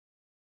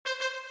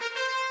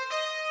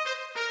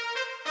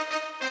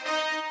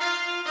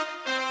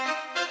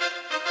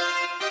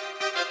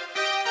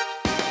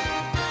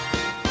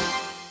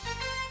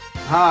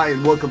Hi,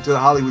 and welcome to the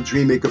Hollywood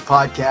Dreammaker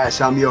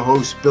podcast. I'm your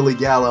host, Billy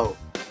Gallo.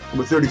 I'm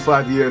a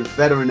 35-year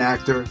veteran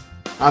actor.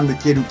 I'm the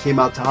kid who came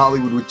out to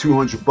Hollywood with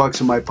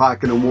 $200 in my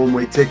pocket and a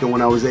one-way ticket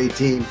when I was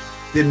 18.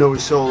 Didn't know a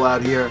soul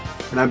out here,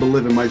 and I've been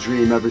living my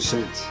dream ever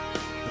since.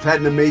 I've had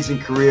an amazing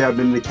career. I've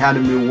been an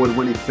Academy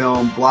Award-winning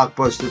film,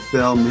 blockbuster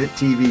film, hit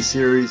TV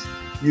series.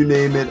 You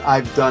name it,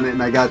 I've done it,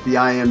 and I got the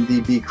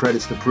IMDb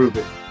credits to prove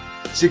it.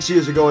 6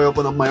 years ago, I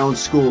opened up my own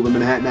school, the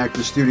Manhattan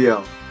Actor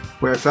Studio,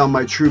 where I found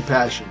my true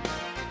passion.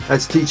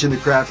 That's teaching the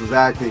craft of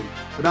acting,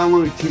 but not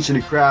only teaching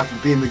the craft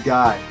of being the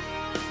guy.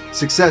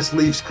 Success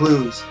leaves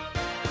clues.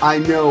 I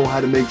know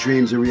how to make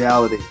dreams a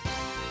reality.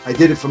 I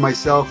did it for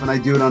myself, and I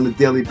do it on a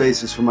daily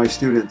basis for my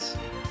students.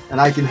 And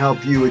I can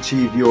help you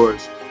achieve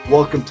yours.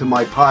 Welcome to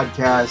my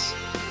podcast.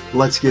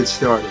 Let's get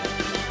started.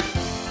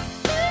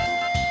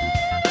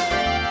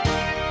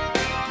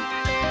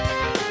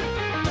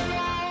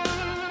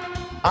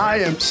 I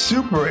am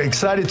super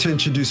excited to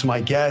introduce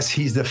my guest.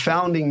 He's the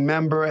founding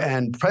member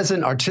and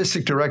present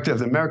artistic director of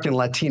the American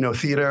Latino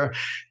Theater.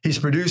 He's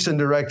produced and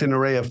directed an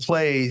array of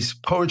plays,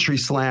 poetry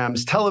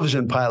slams,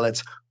 television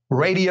pilots,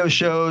 radio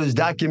shows,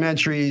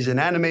 documentaries, an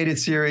animated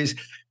series,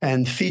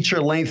 and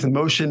feature-length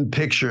motion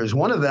pictures.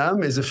 One of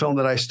them is a film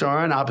that I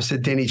star in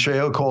opposite Danny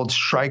Trejo called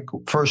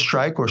First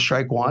Strike or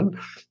Strike One.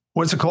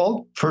 What's it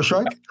called? First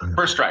Strike?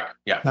 First Strike,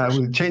 yeah.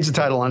 We changed the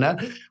title on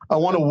that. I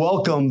want to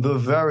welcome the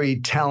very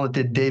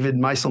talented David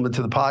Meiselman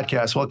to the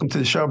podcast. Welcome to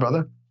the show,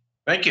 brother.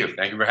 Thank you.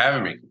 Thank you for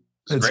having me.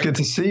 It's good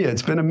to see you.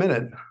 It's been a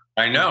minute.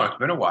 I know. It's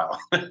been a while.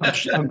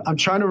 I'm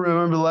trying to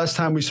remember the last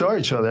time we saw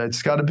each other.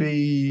 It's got to be,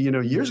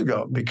 years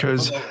ago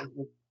because...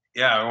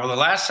 Yeah, well, the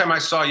last time I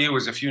saw you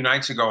was a few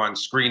nights ago on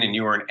screen, and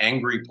you were an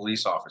angry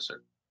police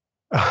officer.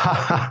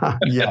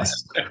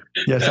 Yes,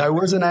 I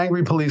was an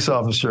angry police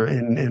officer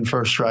in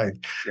First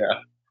Strike.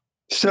 Yeah.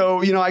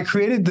 So, I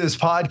created this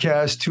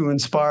podcast to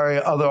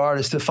inspire other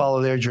artists to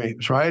follow their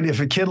dreams, right? If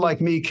a kid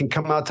like me can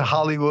come out to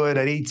Hollywood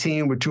at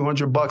 18 with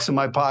 $200 in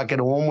my pocket,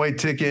 a one-way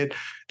ticket,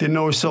 didn't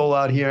know a soul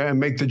out here, and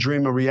make the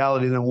dream a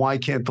reality, then why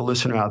can't the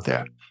listener out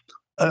there?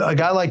 A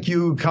guy like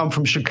you come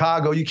from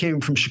Chicago. You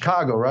came from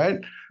Chicago, right?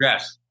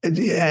 Yes.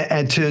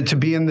 And to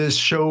be in this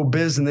show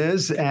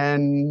business,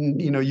 and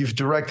you've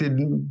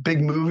directed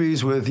big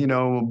movies with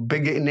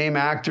big name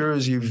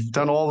actors. You've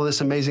done all of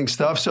this amazing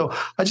stuff. So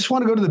I just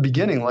want to go to the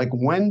beginning. Like,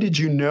 when did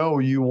you know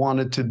you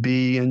wanted to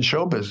be in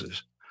show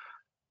business?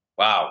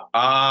 Wow.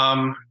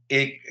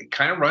 It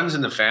kind of runs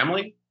in the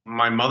family.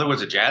 My mother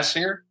was a jazz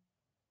singer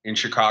in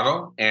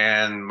Chicago,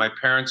 and my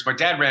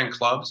dad ran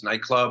clubs,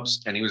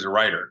 nightclubs, and he was a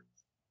writer.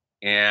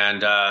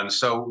 And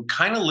so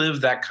kind of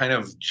lived that kind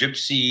of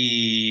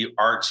gypsy,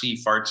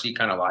 artsy, fartsy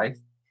kind of life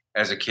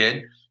as a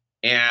kid.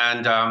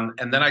 And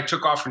then I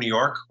took off for New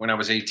York when I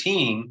was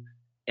 18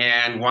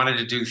 and wanted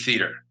to do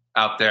theater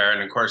out there.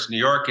 And of course, New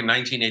York in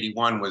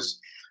 1981 was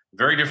a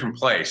very different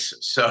place.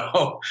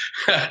 So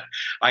it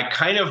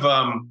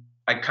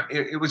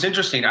was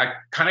interesting. I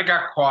kind of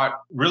got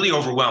caught really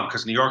overwhelmed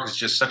because New York is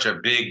just such a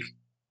big,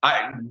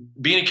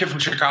 being a kid from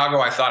Chicago,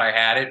 I thought I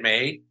had it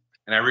made.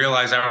 And I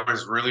realized I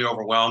was really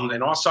overwhelmed.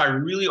 And also, I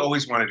really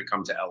always wanted to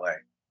come to LA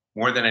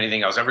more than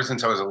anything else, ever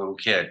since I was a little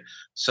kid.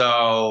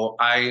 So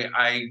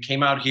I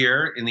came out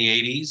here in the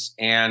 80s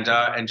and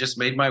just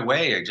made my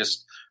way. I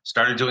just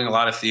started doing a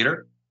lot of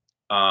theater,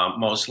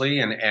 mostly,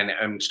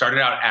 and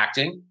started out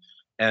acting.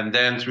 And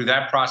then through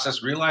that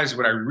process, realized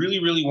what I really,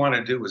 really wanted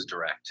to do was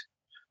direct.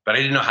 But I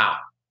didn't know how.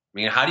 I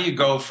mean, how do you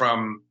go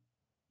from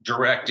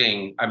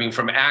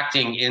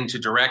acting into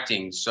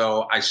directing?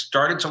 So I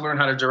started to learn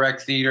how to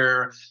direct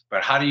theater,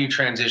 but how do you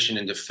transition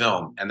into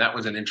film? And that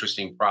was an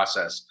interesting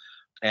process.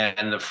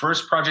 And the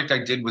first project I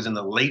did was in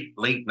the late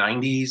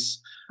 90s.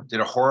 Did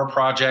a horror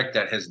project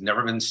that has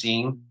never been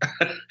seen,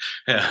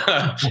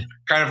 kind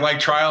of like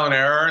trial and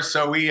error.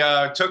 So we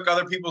took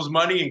other people's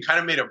money and kind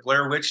of made a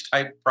Blair Witch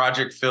type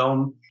project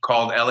film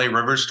called LA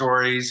River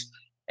Stories,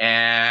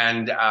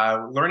 and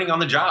learning on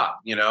the job,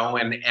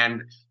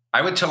 and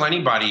I would tell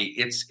anybody,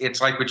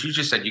 it's like what you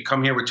just said. You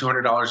come here with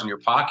 $200 in your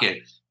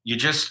pocket. You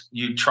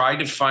try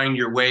to find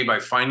your way by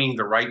finding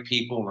the right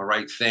people and the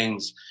right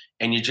things,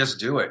 and you just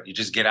do it. You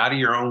just get out of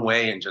your own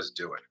way and just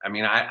do it. I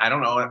mean, I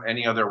don't know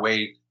any other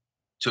way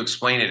to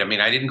explain it. I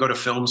mean, I didn't go to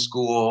film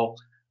school.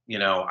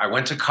 I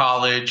went to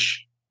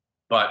college,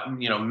 but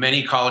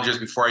many colleges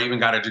before I even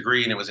got a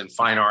degree, and it was in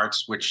fine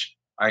arts, which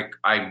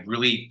I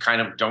really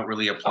kind of don't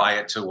really apply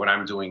it to what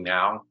I'm doing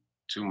now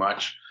too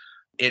much.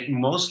 It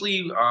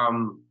mostly,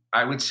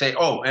 I would say,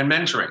 and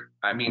mentoring.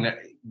 I mean,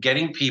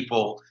 finding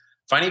people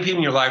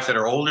in your life that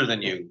are older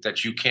than you,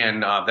 that you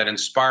can, that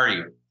inspire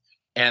you,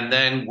 and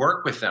then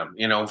work with them,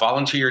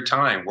 volunteer your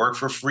time, work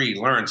for free,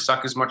 learn,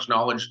 suck as much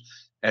knowledge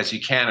as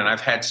you can. And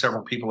I've had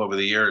several people over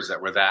the years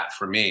that were that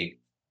for me,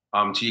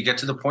 till you get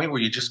to the point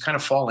where you just kind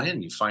of fall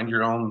in, you find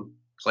your own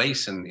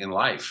place in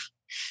life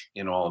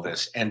in all of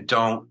this, and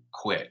don't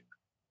quit.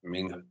 I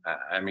mean,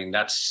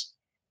 that's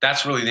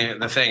really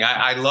the thing.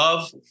 I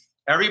love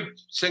Every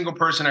single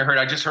person I heard,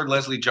 I just heard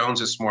Leslie Jones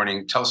this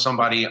morning tell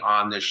somebody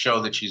on this show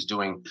that she's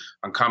doing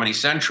on Comedy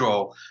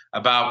Central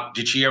about,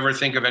 did she ever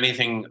think of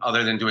anything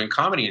other than doing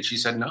comedy? And she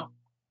said, no.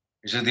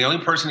 She said, the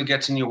only person that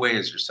gets in your way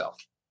is yourself.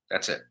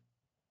 That's it.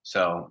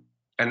 So,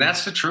 and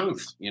that's the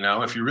truth.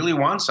 If you really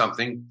want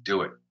something,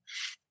 do it.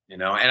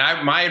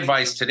 And my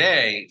advice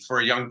today for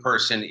a young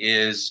person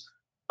is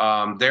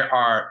there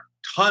are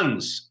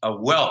tons of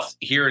wealth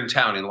here in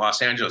town in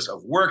Los Angeles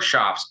of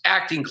workshops,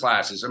 acting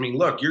classes. I mean,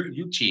 look,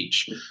 you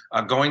teach,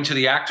 going to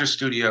the actor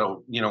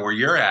studio, where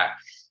you're at.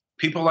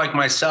 People like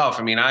myself.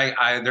 I mean,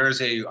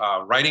 there's a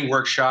writing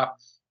workshop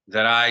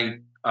that I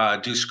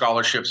do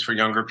scholarships for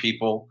younger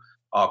people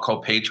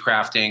called Page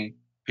Crafting,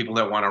 people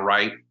that want to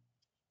write.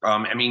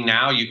 I mean,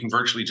 now you can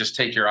virtually just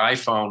take your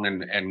iPhone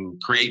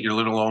and create your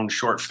little own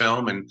short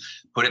film and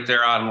put it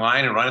there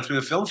online and run it through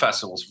the film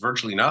festivals for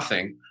virtually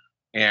nothing.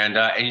 And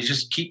you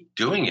just keep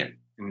doing it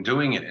and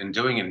doing it and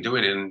doing it and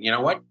doing it. And you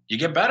know what? You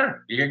get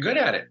better. You get good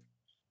at it,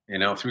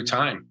 through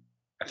time.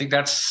 I think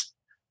that's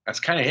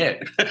kind of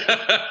it.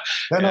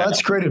 No,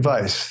 that's great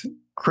advice.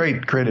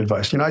 Great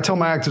advice. I tell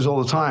my actors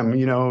all the time,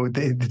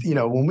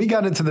 when we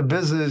got into the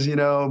business, in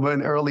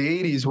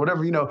early 80s,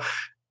 whatever,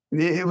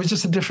 it was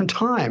just a different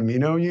time.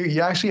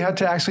 You actually had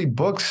to actually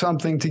book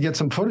something to get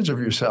some footage of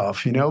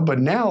yourself, but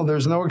now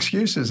there's no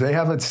excuses. They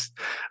have a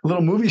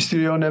little movie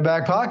studio in their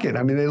back pocket.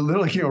 I mean, they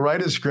literally,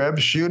 write a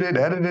script, shoot it,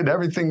 edit it,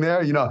 everything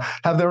there,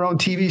 have their own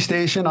TV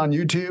station on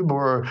YouTube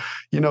or,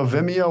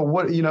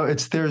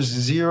 Vimeo,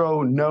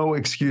 there's no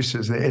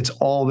excuses. It's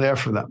all there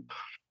for them.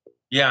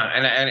 Yeah.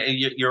 And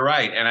you're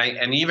right.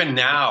 And even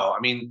now, I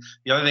mean,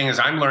 the other thing is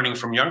I'm learning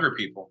from younger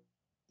people.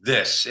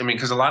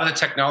 Because a lot of the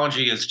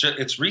technology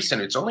it's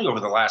recent. It's only over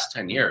the last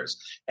 10 years.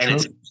 And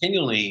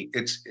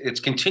it's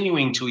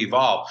continuing to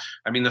evolve.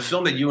 I mean, the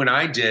film that you and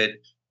I did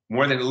a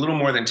little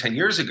more than 10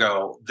 years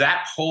ago,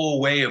 that whole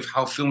way of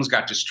how films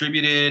got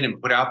distributed and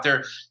put out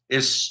there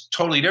is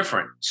totally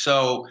different.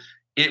 So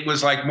it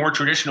was like more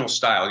traditional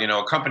style.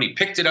 A company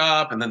picked it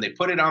up and then they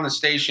put it on the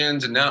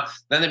stations and then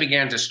they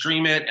began to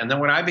stream it. And then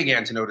what I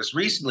began to notice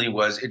recently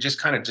was it just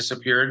kind of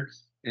disappeared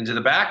into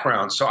the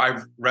background. So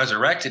I've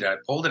resurrected it. I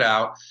pulled it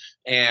out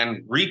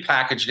and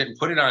repackaged it and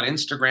put it on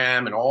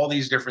Instagram and all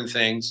these different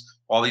things,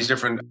 all these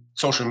different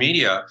social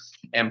media,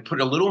 and put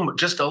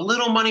just a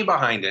little money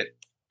behind it.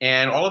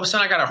 And all of a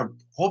sudden I got a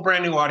whole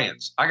brand new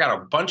audience. I got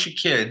a bunch of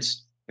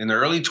kids in their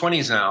early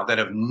 20s now that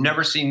have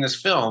never seen this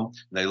film.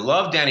 They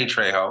love Danny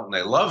Trejo and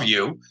they love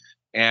you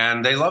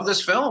and they love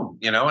this film,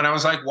 and I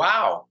was like,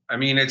 wow. I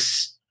mean,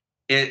 it's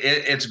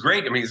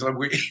great. I mean, it's like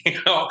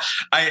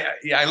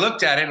I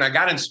looked at it and I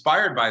got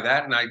inspired by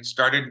that, and I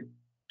started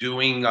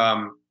doing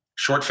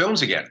short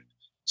films again.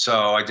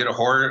 So I did a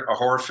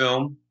horror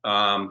film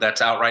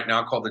that's out right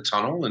now called The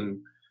Tunnel, and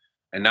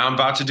now I'm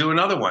about to do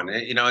another one.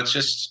 It's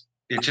just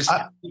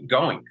keep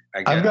going.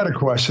 I've got a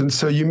question.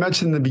 So you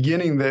mentioned in the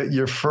beginning that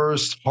your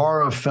first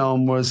horror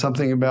film was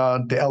something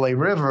about the LA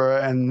River,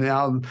 and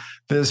now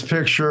this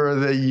picture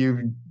that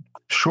you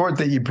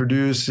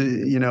produced,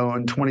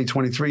 in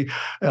 2023,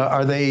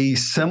 are they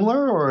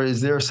similar, or is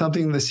there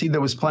something, the seed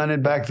that was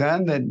planted back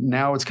then that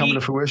now it's coming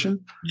to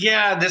fruition?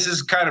 Yeah, this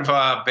is kind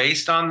of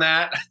based on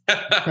that.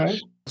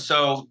 Okay.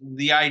 So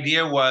the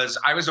idea was,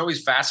 I was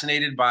always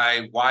fascinated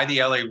by why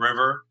the LA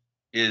River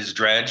is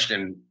dredged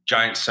and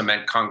giant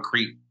cement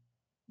concrete,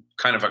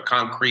 kind of a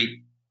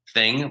concrete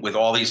thing with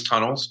all these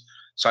tunnels.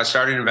 So I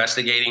started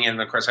investigating it,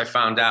 and of course I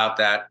found out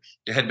that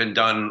it had been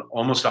done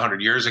almost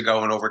 100 years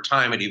ago, and over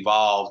time it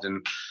evolved.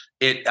 And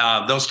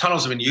those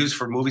tunnels have been used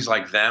for movies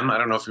like Them. I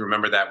don't know if you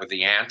remember that with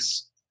the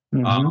ants,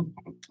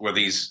 where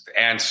these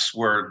ants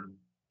were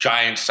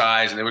giant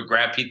size, and they would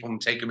grab people and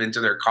take them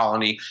into their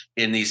colony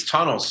in these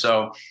tunnels.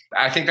 So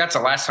I think that's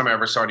the last time I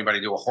ever saw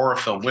anybody do a horror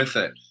film with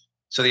it.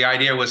 So the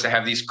idea was to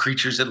have these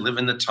creatures that live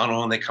in the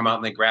tunnel, and they come out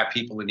and they grab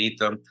people and eat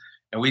them.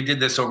 And we did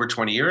this over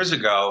 20 years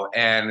ago,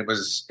 and it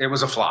was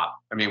a flop.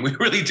 I mean, we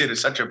really did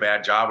such a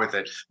bad job with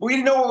it. But we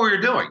didn't know what we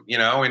were doing,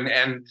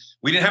 and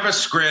we didn't have a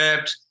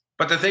script.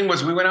 But the thing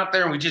was, we went out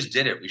there and we just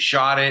did it. We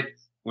shot it.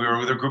 We were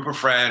with a group of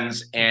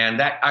friends,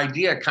 and that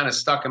idea kind of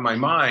stuck in my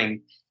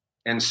mind.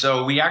 And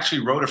so we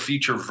actually wrote a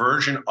feature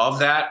version of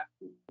that,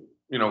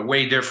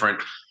 way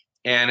different.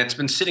 And it's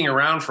been sitting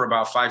around for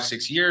about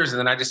 5-6 years. And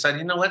then I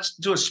decided, let's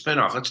do a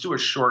spinoff. Let's do a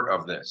short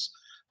of this.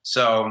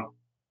 So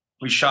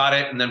we shot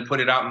it and then put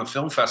it out in the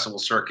film festival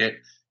circuit,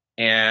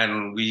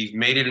 and we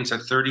made it into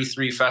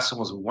 33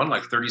 festivals and won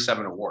like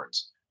 37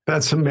 awards.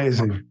 That's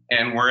amazing.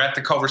 And we're at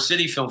the Culver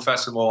City Film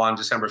Festival on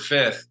December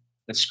 5th.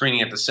 It's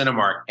screening at the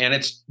Cinemark, and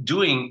it's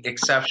doing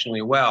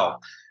exceptionally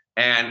well.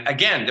 And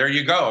again, there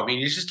you go. I mean,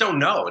 you just don't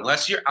know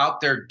unless you're out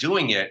there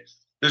doing it.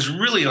 There's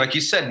really, like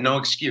you said, no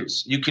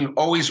excuse. You can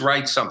always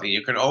write something.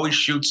 You can always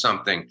shoot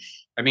something.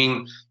 I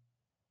mean,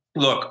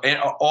 look,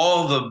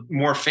 all the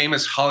more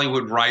famous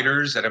Hollywood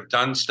writers that have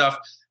done stuff,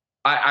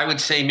 I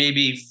would say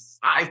maybe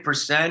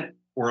 5%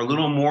 or a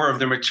little more of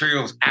their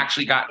materials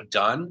actually got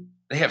done.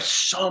 They have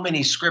so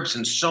many scripts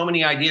and so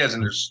many ideas,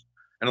 and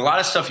a lot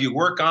of stuff you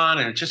work on,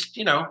 and it just,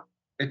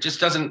 it just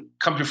doesn't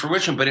come to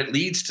fruition, but it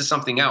leads to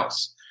something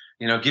else.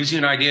 It gives you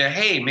an idea.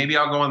 Hey, maybe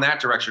I'll go in that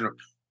direction,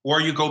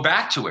 or you go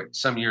back to it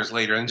some years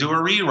later and do a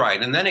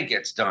rewrite, and then it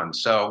gets done.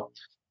 So,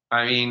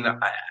 I mean,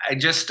 I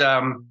just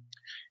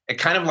it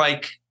kind of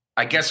like,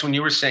 I guess when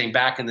you were saying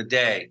back in the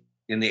day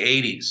in the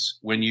 80s,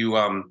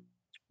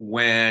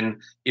 when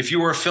if you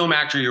were a film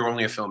actor, you were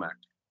only a film actor.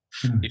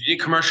 If you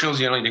did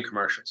commercials, you only did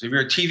commercials. If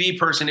you're a TV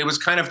person, it was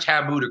kind of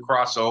taboo to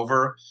cross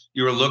over.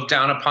 You were looked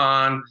down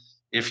upon.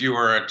 If you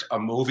were a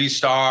movie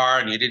star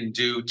and you didn't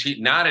do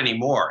not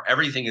anymore.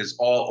 Everything is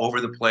all over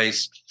the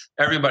place.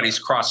 Everybody's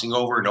crossing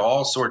over into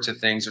all sorts of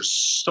things. There's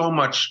so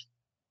much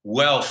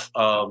wealth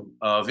of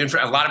info.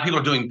 A lot of people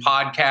are doing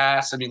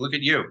podcasts. I mean, look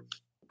at you.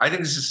 I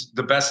think this is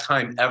the best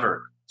time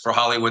ever for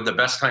Hollywood, the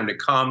best time to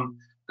come,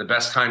 the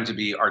best time to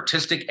be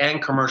artistic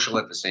and commercial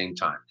at the same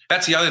time.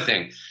 That's the other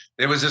thing.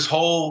 There was this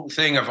whole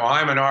thing of,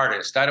 I'm an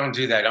artist. I don't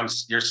do that.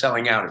 You're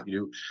selling out if you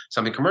do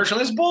something commercial.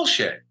 It's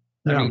bullshit.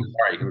 Yeah. I mean,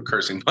 sorry, you were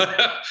cursing, but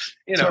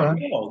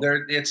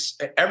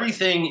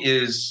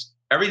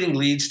everything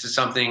leads to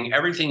something.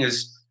 Everything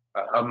is,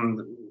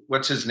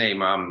 what's his name?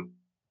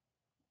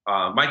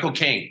 Michael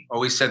Caine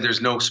always said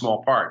there's no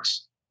small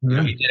parts.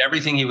 Mm-hmm. He did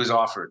everything he was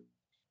offered,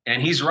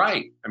 and he's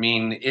right. I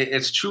mean,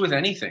 it's true with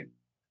anything,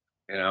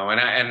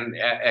 and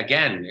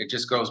again, it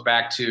just goes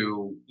back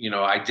to,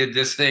 I did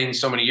this thing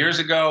so many years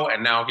ago,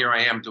 and now here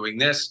I am doing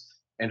this,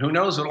 and who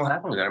knows what'll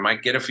happen with it. I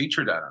might get a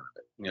feature done out of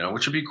it,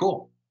 which would be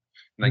cool.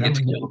 And I get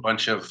to kill a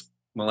bunch of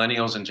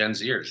millennials and Gen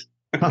Zers.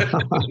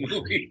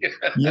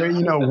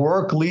 Yeah,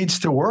 work leads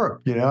to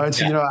work.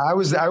 It's I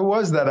was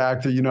that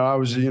actor. I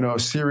was a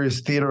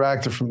serious theater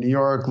actor from New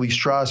York, Lee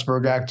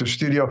Strasberg Actor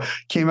Studio.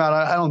 Came out.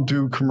 I don't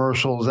do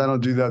commercials. I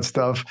don't do that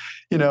stuff.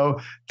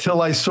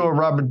 Till I saw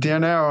Robert De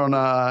Niro on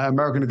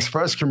American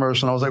Express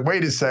commercial, and I was like,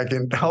 wait a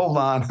second, hold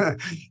on.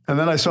 And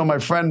then I saw my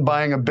friend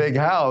buying a big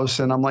house,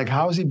 and I'm like,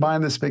 how is he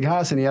buying this big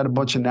house? And he had a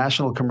bunch of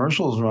national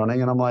commercials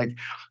running, and I'm like,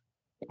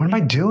 what am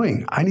I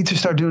doing? I need to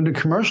start doing the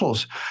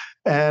commercials.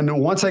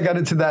 And once I got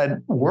into that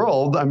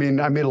world, I mean,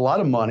 I made a lot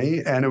of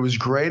money and it was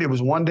great. It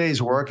was one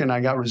day's work and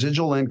I got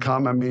residual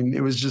income. I mean,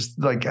 it was just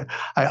like,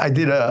 I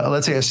did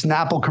let's say a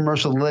Snapple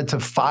commercial that led to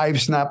 5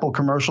 Snapple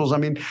commercials. I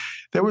mean,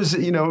 there was,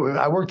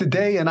 I worked a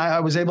day and I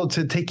was able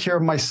to take care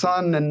of my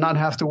son and not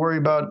have to worry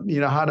about,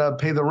 how to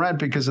pay the rent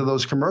because of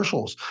those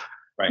commercials.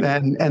 Right.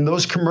 And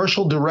those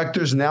commercial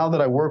directors now that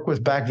I work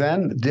with back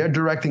then, they're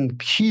directing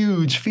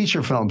huge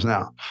feature films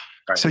now.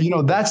 Right. So,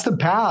 that's the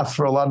path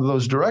for a lot of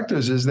those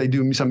directors is they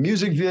do some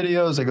music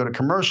videos, they go to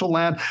commercial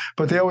land,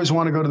 but they always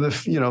want to go to the,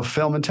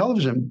 film and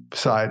television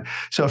side.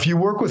 So if you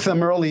work with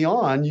them early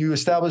on, you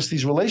establish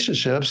these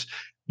relationships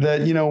that,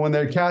 when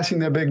they're casting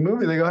their big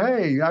movie, they go,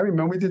 hey, I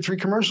remember we did 3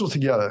 commercials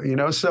together,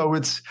 so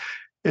it's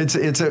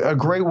a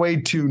great way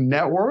to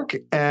network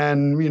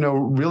and,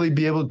 really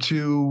be able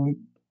to,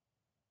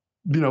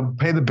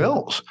 pay the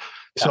bills.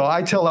 So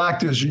I tell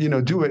actors,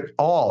 do it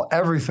all,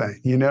 everything,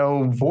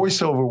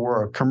 voiceover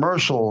work,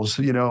 commercials,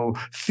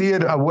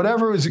 theater,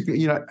 whatever is,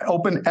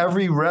 open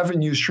every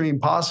revenue stream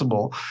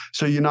possible.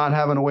 So you're not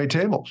having to wait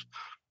tables.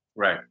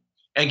 Right.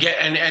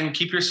 And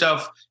keep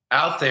yourself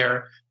out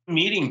there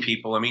meeting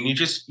people. I mean,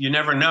 you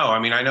never know. I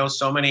mean, I know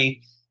so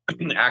many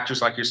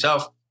actors like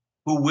yourself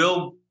who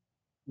will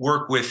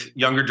work with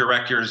younger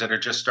directors that are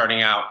just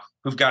starting out,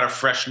 who've got a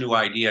fresh new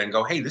idea and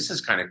go, hey, this is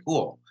kind of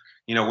cool.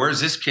 Where's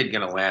this kid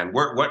going to land?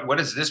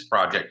 What is this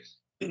project?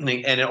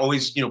 And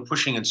always,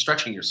 pushing and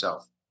stretching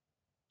yourself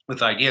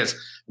with ideas.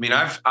 I mean,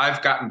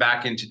 I've gotten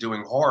back into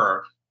doing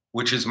horror,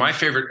 which is my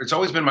favorite. It's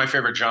always been my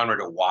favorite genre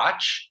to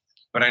watch,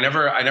 but I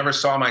never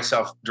saw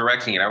myself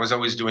directing it. I was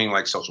always doing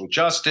like social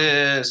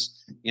justice,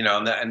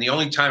 and the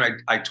only time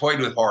I toyed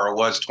with horror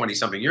was 20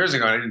 something years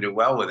ago. And I didn't do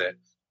well with it.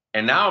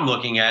 And now I'm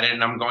looking at it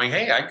and I'm going,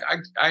 hey,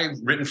 I've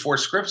written 4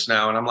 scripts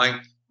now. And I'm like,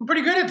 I'm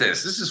pretty good at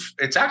this.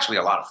 It's actually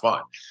a lot of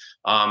fun.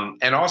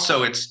 And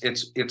also it's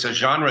a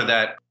genre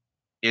that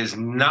is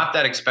not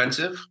that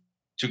expensive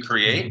to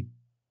create.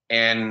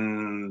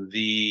 And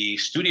the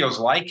studios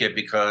like it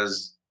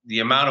because the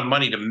amount of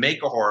money to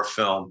make a horror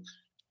film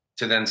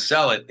to then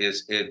sell it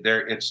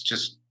it's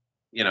just,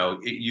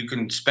 you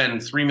can spend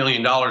 $3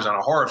 million on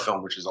a horror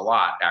film, which is a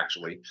lot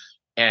actually,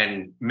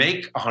 and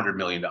make $100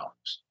 million.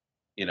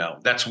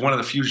 That's one of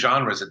the few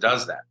genres that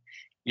does that.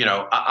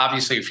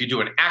 Obviously, if you do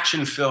an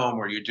action film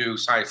or you do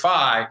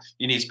sci-fi,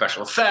 you need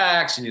special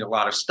effects, you need a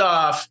lot of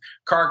stuff,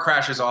 car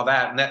crashes, all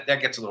that, and that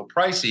gets a little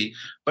pricey.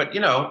 But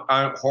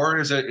horror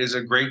is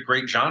a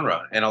great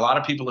genre, and a lot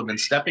of people have been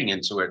stepping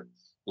into it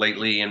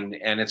lately, and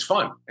it's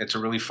fun. It's a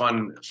really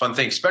fun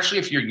thing, especially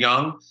if you're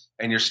young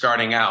and you're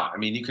starting out. I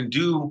mean, you can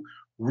do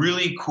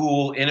really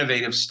cool,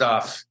 innovative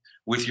stuff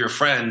with your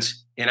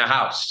friends in a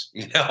house,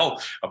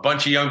 a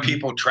bunch of young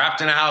people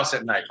trapped in a house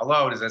at night.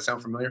 Hello, does that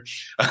sound familiar?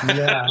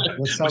 Yeah,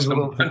 that sounds a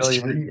little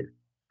familiar.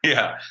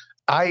 Yeah.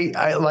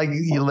 I like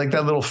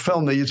that little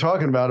film that you're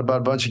talking about a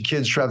bunch of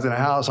kids trapped in a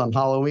house on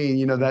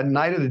Halloween. That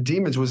Night of the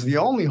Demons was the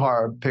only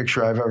horror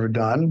picture I've ever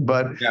done.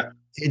 But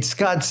it's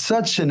got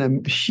such a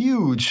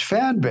huge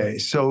fan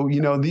base. So,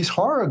 these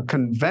horror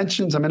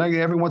conventions, I mean,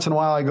 every once in a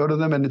while I go to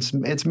them and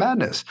it's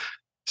madness.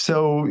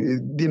 So,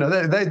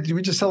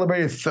 we just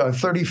celebrated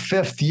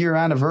 35th year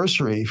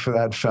anniversary for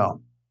that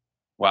film.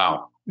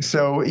 Wow.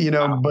 So,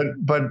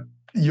 but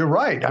you're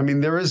right. I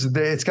mean,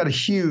 it's got a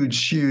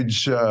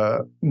huge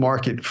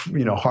market,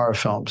 horror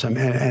films. I mean,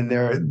 and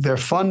they're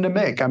fun to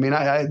make. I mean,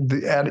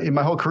 in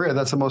my whole career,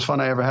 that's the most fun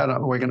I ever had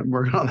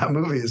working on that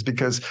movie, is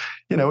because,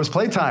 it was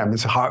playtime.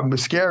 It's hard, it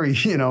was scary,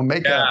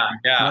 makeup.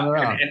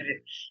 Yeah.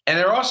 And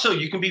they're also,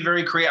 you can be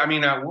very creative. I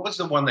mean, what was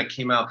the one that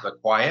came out, The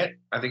Quiet,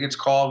 I think it's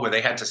called, where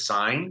they had to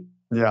sign?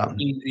 Yeah. I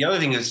mean, the other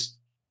thing is,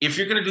 if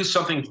you're going to do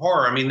something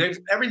horror, I mean,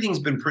 everything's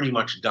been pretty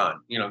much done.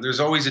 There's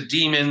always a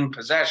demon,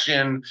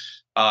 possession,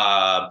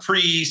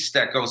 priest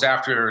that goes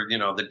after,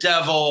 the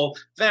devil,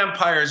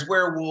 vampires,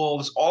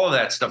 werewolves, all of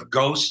that stuff.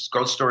 Ghost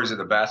stories are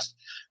the best,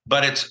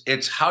 but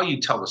it's how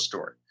you tell the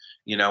story,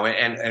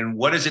 and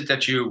what is it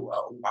that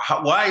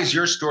why is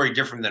your story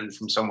different than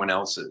from someone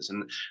else's?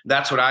 And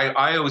that's what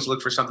I always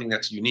look for, something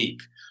that's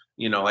unique.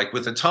 Like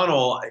with the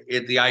tunnel,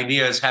 the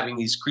idea is having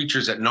these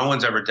creatures that no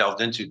one's ever delved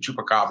into,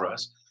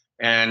 chupacabras.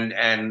 And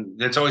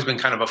it's always been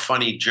kind of a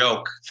funny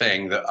joke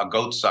thing, a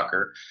goat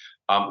sucker,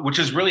 which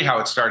is really how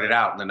it started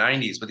out in the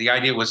 90s. But the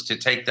idea was to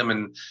take them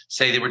and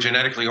say they were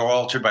genetically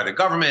altered by the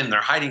government,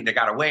 and they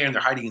got away and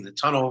they're hiding in the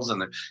tunnels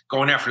and they're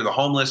going after the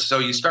homeless. So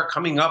you start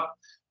coming up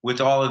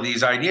with all of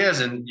these ideas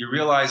and you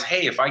realize,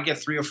 hey, if I get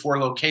 3 or 4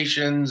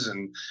 locations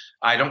and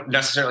I don't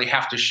necessarily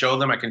have to show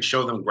them, I can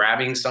show them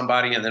grabbing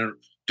somebody and then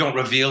don't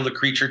reveal the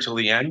creature till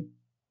the end.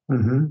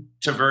 Mm-hmm.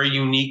 It's a very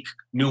unique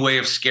new way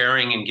of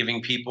scaring and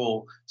giving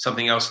people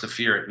something else to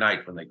fear at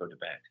night when they go to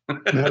bed.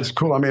 That's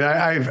cool. I mean,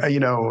 I've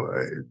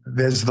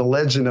there's the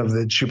legend of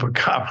the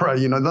chupacabra.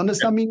 ¿Dónde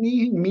está mi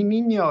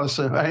niños?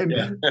 Right?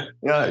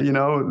 Yeah.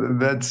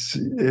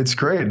 It's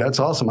great. That's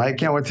awesome. I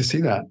can't wait to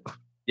see that.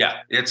 Yeah,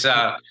 it's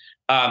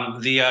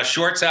the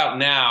short's out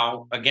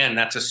now. Again,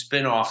 that's a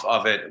spin-off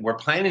of it. We're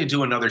planning to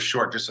do another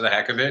short just for the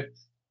heck of it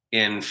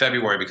in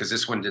February, because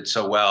this one did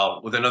so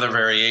well, with another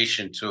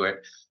variation to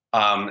it.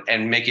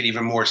 And make it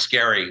even more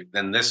scary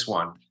than this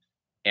one.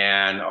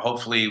 And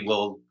hopefully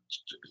we'll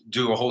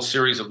do a whole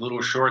series of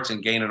little shorts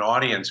and gain an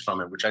audience from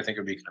it, which I think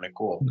would be kind of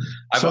cool.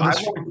 I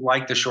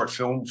like the short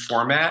film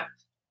format.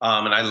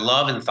 And I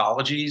love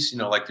anthologies.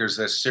 Like there's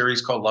this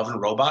series called Love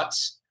and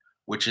Robots,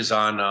 which is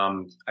on,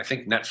 I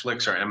think,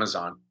 Netflix or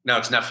Amazon. No,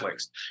 it's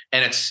Netflix.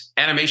 And it's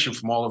animation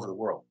from all over the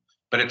world.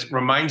 But it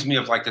reminds me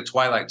of like the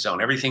Twilight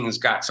Zone. Everything has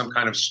got some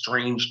kind of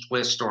strange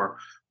twist or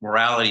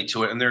morality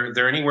to it, and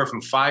they're anywhere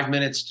from 5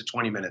 minutes to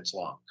 20 minutes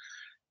long,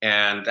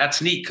 and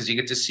that's neat because you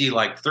get to see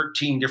like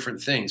 13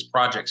 different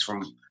projects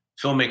from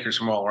filmmakers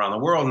from all around the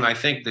world. And I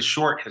think the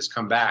short has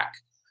come back.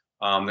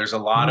 There's a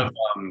lot of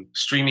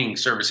streaming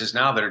services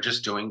now that are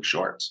just doing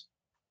shorts,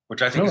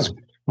 which I think is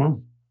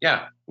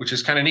which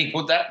is kind of neat.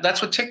 Well,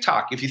 that's what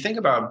TikTok. If you think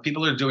about it,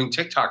 people are doing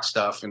TikTok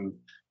stuff and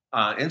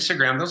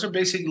Instagram. Those are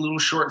basically little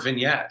short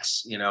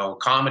vignettes,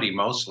 comedy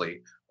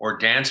mostly, or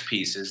dance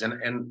pieces,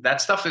 and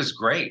that stuff is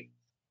great.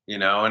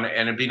 And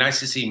it'd be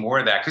nice to see more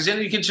of that, because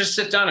then you can just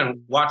sit down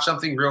and watch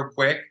something real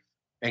quick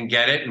and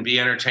get it and be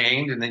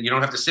entertained. And then you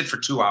don't have to sit for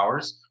 2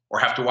 hours or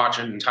have to watch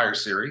an entire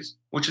series,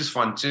 which is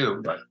fun too.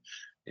 But,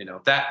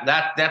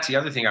 that's the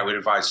other thing I would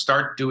advise.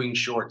 Start doing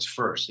shorts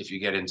first if you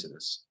get into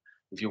this,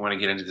 if you want to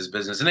get into this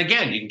business. And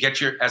again, you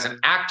can as an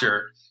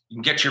actor, you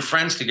can get your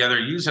friends together,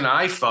 use an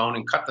iPhone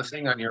and cut the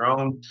thing on your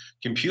own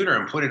computer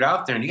and put it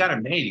out there. And you got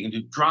it made. You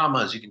can do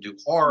dramas, you can do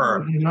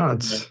horror.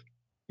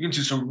 You can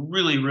do some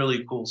really,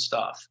 really cool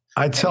stuff.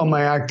 I tell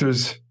my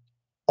actors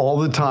all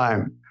the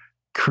time,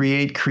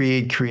 create,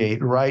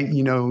 right?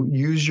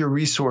 Use your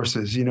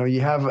resources.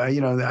 You have, I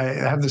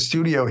have the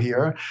studio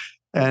here,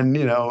 and,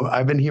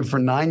 I've been here for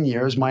 9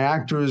 years. My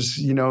actors,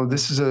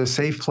 this is a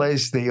safe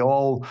place. They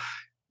all,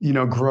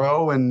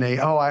 grow, and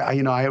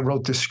I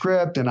wrote the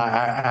script, and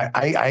I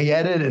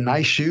edit and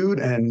I shoot,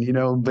 and,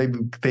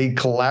 they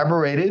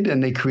collaborated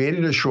and they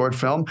created a short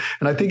film.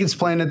 And I think it's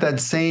playing at that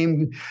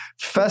same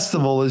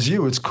festival as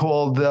you. It's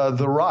called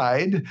The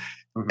Ride.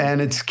 Mm-hmm.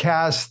 And it's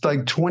cast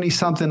like 20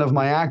 something of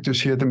my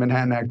actors here at the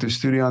Manhattan Actors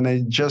Studio, and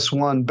they just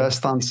won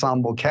Best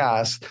Ensemble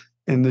Cast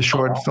in the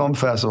short film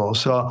festival.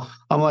 So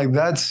I'm like,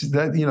 that's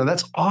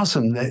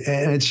awesome.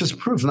 And it's just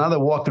proof. Now they're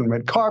walking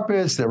red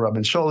carpets, they're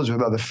rubbing shoulders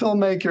with other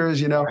filmmakers,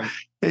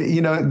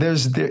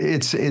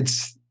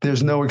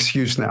 there's no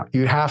excuse now.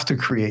 You have to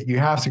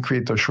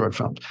create those short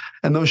films.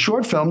 And those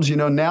short films,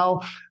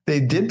 now they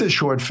did the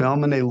short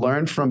film and they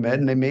learned from it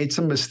and they made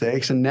some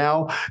mistakes, and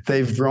now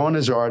they've grown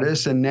as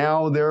artists, and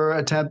now they're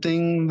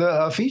attempting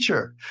the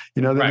feature.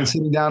 They've been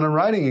sitting down and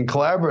writing and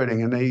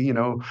collaborating, and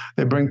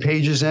they bring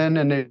pages in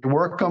and they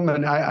work them.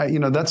 And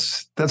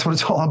that's what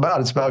it's all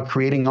about. It's about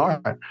creating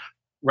art.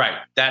 Right.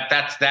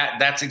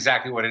 That's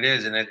exactly what it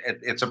is. And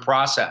it's a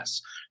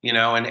process,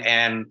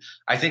 and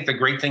I think the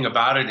great thing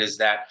about it is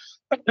that,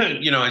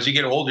 as you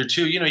get older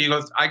too,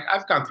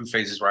 I've gone through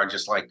phases where I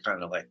just I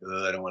don't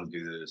want to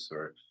do this,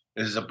 or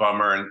this is a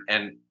bummer.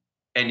 And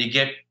you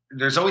get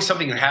there's always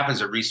something that happens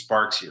that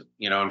re-sparks you,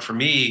 and for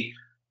me,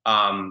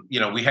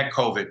 we had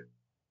COVID.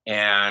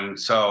 And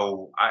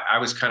so I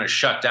was kind of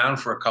shut down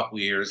for a couple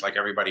of years like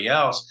everybody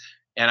else.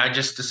 And I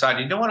just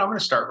decided, you know what, I'm going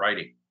to start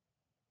writing.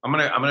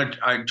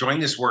 I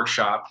joined this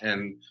workshop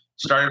and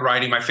started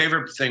writing. My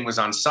favorite thing was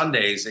on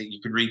Sundays that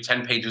you could read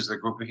 10 pages with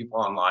a group of people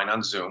online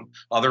on Zoom,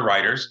 other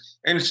writers,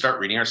 and start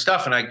reading our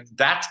stuff. And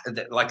that's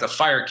like the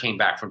fire came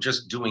back from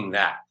just doing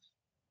that,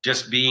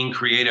 just being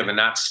creative and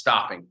not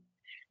stopping,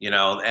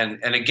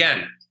 and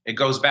again, it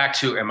goes back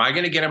to, am I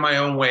going to get in my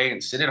own way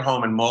and sit at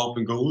home and mope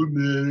and go, oh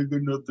man, I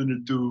got nothing to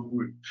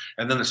do.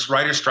 And then this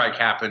writer strike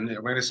happened. Am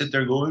I going to sit there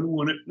and go, I don't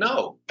want it?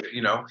 No,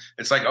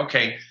 it's like,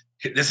 okay,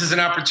 this is an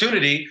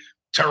opportunity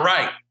to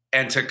write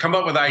and to come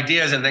up with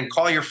ideas, and then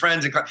call your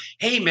friends and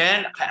hey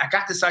man, I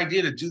got this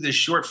idea to do this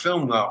short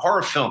film,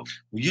 horror film.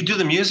 Will you do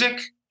the music?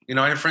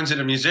 I have friends that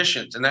are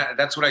musicians, and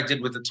that's what I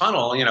did with The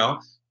Tunnel,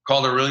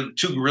 called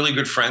two really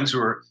good friends who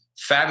are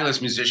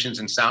fabulous musicians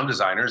and sound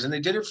designers. And they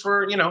did it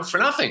for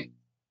nothing.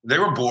 They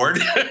were bored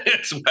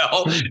as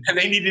well, and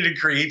they needed to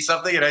create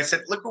something. And I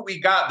said, look what we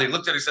got. They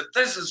looked at it and said,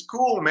 this is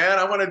cool, man.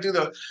 I want to do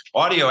the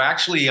audio.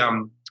 Actually,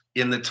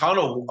 in The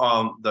Tunnel,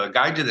 the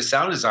guy did the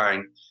sound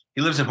design.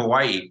 He lives in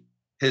Hawaii.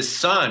 His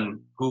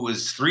son, who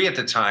was 3 at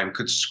the time,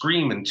 could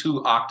scream in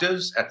 2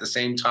 octaves at the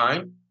same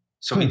time.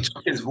 So he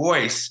took his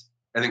voice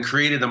and then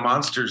created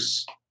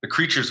the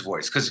creature's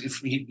voice. Because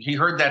he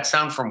heard that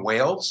sound from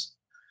whales.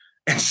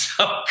 And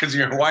so, because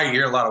you're in Hawaii, you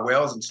hear a lot of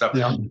whales and stuff.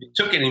 Yeah. He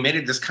took it and he made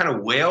it this kind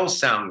of whale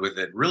sound with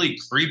it, really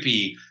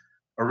creepy,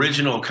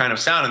 original kind of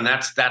sound. And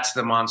that's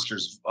the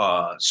monster's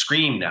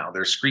scream now.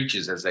 Their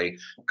screeches as they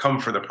come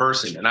for the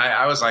person. And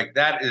I was like,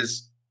 that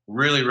is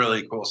really,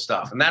 really cool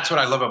stuff. And that's what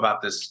I love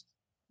about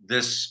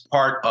this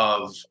part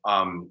of,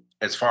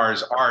 as far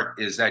as art,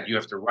 is that you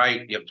have to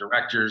write, you have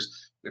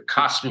directors, the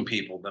costume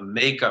people, the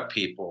makeup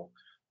people,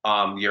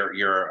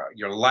 your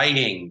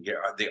lighting,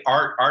 the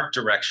art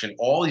direction,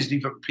 all these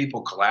different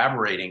people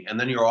collaborating, and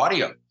then your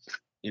audio,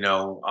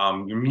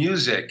 your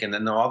music, and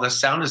then all the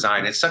sound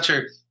design. It's such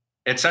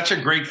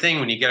a great thing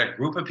when you get a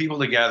group of people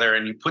together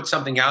and you put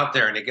something out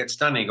there and it gets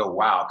done and you go,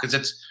 wow, because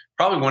it's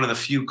probably one of the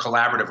few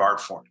collaborative art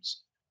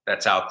forms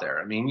that's out there.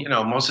 I mean,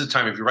 most of the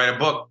time, if you write a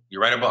book,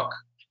 you write a book,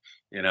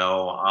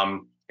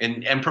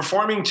 and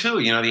performing too,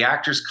 the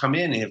actors come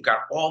in and they've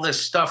got all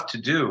this stuff to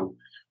do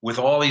with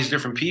all these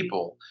different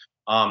people.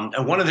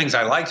 And one of the things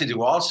I like to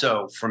do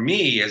also for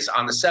me is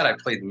on the set, I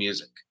played the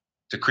music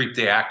to creep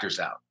the actors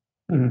out,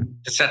 to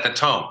set the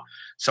tone.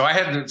 So I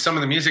had some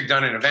of the music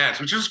done in advance,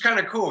 which was kind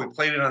of cool. We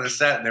played it on the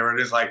set and they were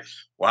just like,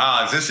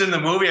 wow, is this in the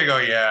movie? I go,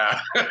 yeah,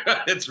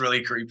 it's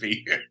really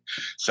creepy.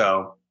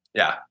 So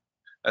yeah,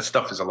 that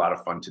stuff is a lot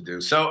of fun to do.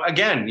 So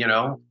again,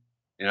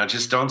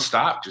 just don't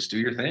stop, just do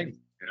your thing.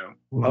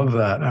 Love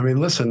that. I mean,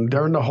 listen,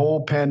 during the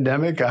whole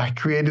pandemic, I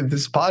created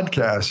this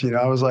podcast.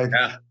 I was like,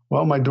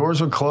 well, my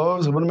doors were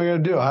closed. What am I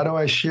going to do? How do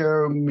I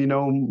share,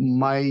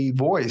 my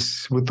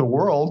voice with the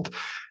world?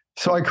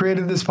 So I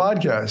created this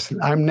podcast.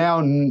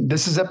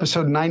 This is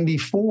episode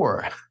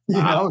 94,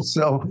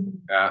 so,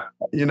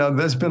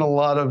 there's been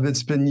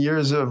it's been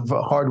years of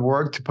hard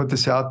work to put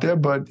this out there,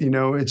 but,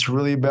 it's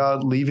really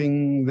about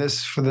leaving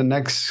this for the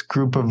next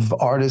group of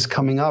artists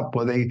coming up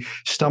where they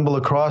stumble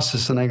across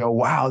this and they go,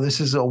 wow,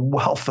 this is a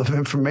wealth of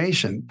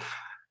information.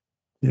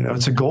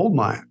 It's a gold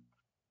mine.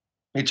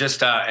 It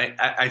just,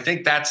 I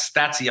think that's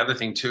the other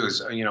thing too,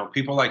 is,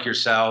 people like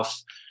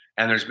yourself,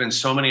 and there's been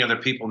so many other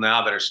people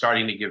now that are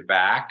starting to give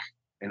back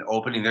and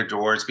opening their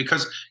doors,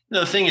 because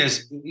the thing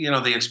is,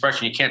 the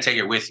expression, you can't take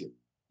it with you.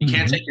 You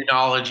can't take your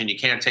knowledge and you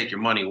can't take your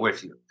money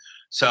with you.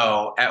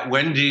 So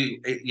when do you,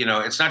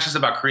 it's not just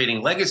about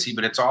creating legacy,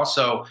 but it's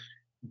also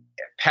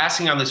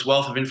passing on this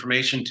wealth of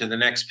information to the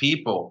next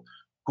people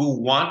who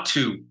want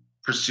to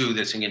pursue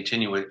this and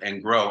continue it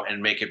and grow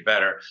and make it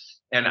better.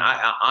 And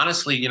I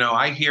honestly,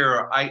 I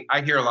hear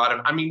a lot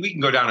of, we can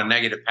go down a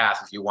negative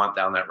path if you want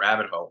down that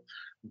rabbit hole,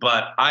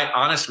 but I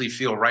honestly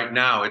feel right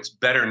now it's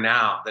better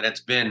now than it's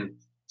been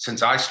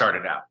since I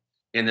started out,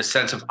 in the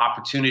sense of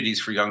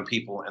opportunities for young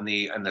people and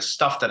the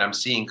stuff that I'm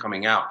seeing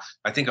coming out.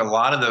 I think a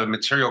lot of the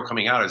material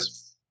coming out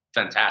is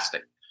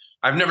fantastic.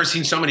 I've never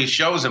seen so many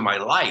shows in my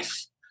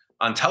life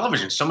on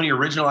television, so many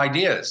original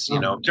ideas,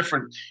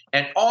 different,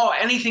 and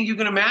anything you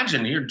can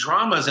imagine. Your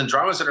dramas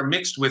that are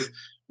mixed with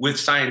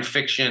science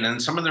fiction,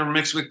 and some of them are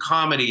mixed with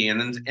comedy,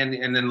 and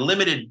then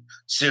limited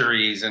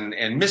series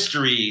and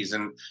mysteries,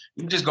 and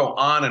you can just go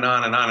on and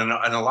on and on.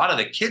 And a lot of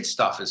the kids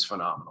stuff is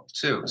phenomenal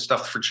too.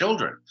 Stuff for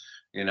children,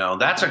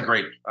 that's a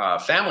great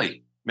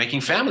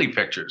making family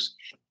pictures,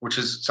 which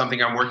is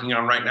something I'm working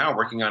on right now.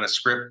 Working on a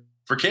script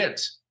for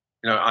kids,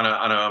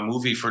 on a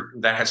movie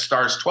that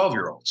stars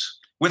 12-year-olds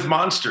with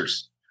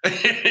monsters in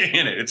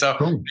it. It's a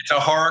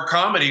horror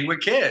comedy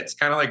with kids,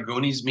 kind of like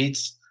Goonies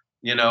meets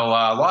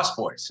Lost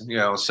Boys,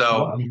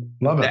 so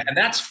love it. And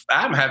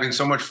I'm having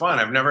so much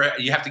fun.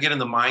 You have to get in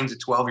the minds of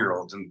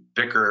 12-year-olds and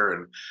bicker,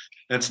 and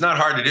it's not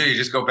hard to do. You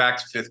just go back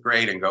to 5th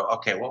grade and go,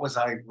 okay,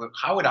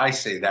 how would I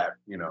say that?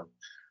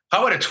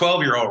 How would a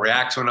 12-year-old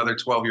react to another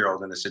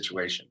 12-year-old in a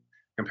situation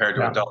compared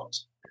to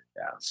adults?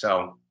 Yeah.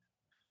 So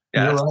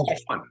yeah, You're that's a right. lot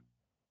of fun.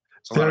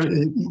 It's a lot There, of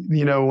fun.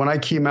 you know, when I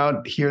came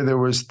out here, there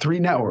was 3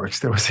 networks.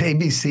 There was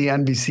ABC,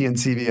 NBC, and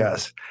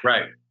CBS.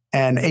 Right.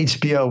 And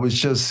HBO was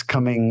just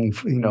coming,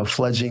 you know,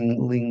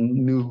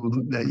 fledgling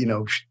new, you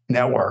know,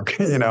 network,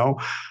 you know.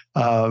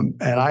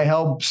 And I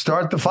helped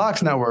start the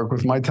Fox network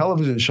with my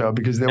television show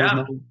because there was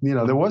Yeah. no, you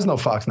know, there was no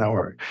Fox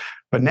network.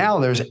 But now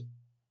there's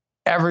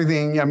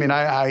everything. I mean,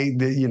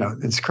 you know,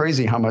 it's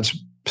crazy how much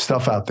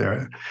stuff out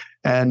there.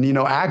 And, you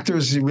know,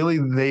 actors really,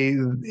 they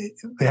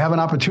have an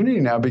opportunity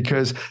now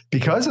because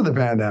of the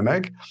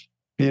pandemic.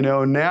 You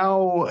know,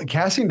 now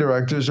casting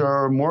directors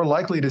are more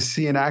likely to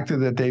see an actor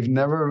that they've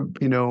never,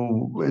 you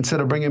know, instead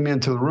of bringing him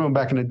into the room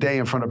back in the day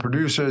in front of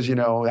producers, you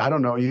know, I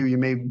don't know, you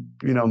may,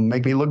 you know,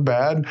 make me look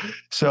bad.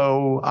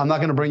 So I'm not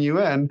going to bring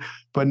you in.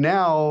 But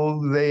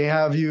now they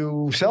have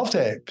you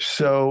self-tape.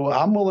 So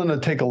I'm willing to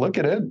take a look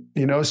at it,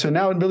 you know. So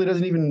now it really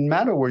doesn't even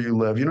matter where you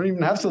live. You don't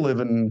even have to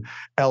live in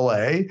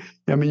LA.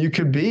 I mean, you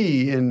could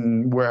be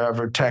in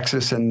wherever,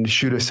 Texas, and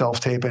shoot a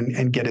self-tape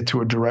and get it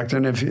to a director.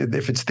 And if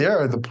it's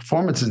there, the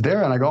performance is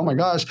there, and I go, oh my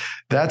gosh,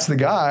 that's the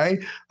guy,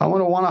 I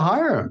want to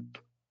hire him.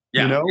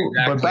 Yeah, you know,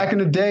 exactly. But back in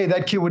the day,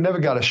 that kid would never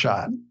got a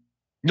shot.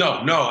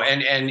 No,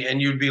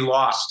 and you'd be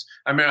lost.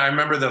 I mean, I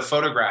remember the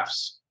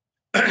photographs.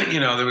 You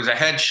know, there was a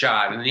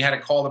headshot, and then you had to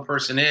call the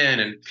person in,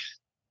 and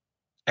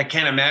I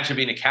can't imagine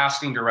being a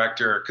casting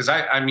director because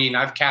I mean,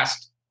 I've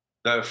cast.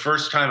 The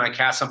first time I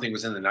cast something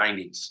was in the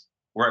 90s,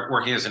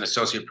 working as an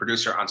associate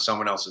producer on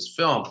someone else's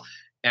film.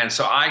 And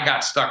so I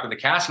got stuck with the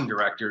casting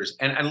directors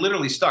and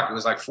literally stuck. It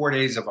was like 4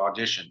 days of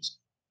auditions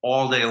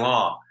all day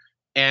long.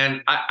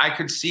 And I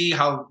could see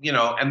how, you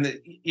know,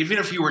 even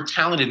if you were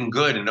talented and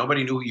good and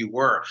nobody knew who you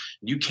were,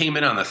 you came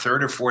in on the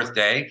 3rd or 4th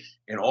day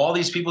and all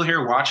these people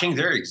here watching,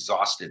 they're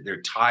exhausted,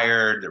 they're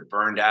tired, they're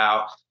burned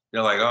out.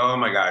 They're like, oh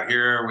my God,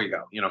 here we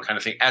go, you know, kind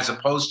of thing. As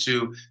opposed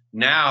to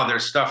now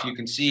there's stuff you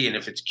can see. And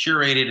if it's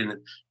curated and it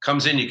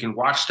comes in, you can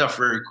watch stuff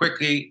very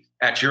quickly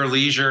at your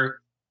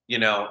leisure, you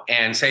know,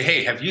 and say,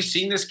 hey, have you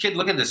seen this kid?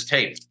 Look at this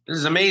tape. This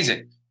is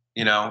amazing,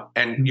 you know,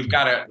 and you've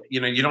got to, you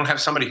know, you don't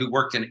have somebody who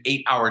worked an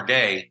 8-hour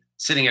day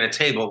sitting at a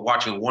table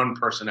watching one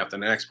person after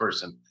the next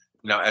person,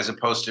 you know, as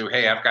opposed to,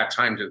 hey, I've got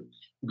time to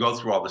go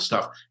through all this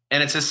stuff.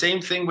 And it's the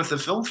same thing with the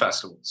film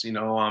festivals. You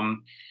know,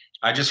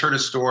 I just heard a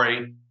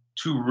story.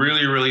 2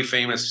 really, really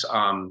famous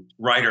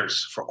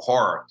writers for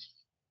horror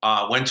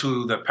went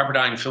to the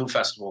Pepperdine Film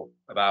Festival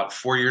about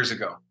 4 years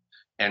ago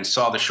and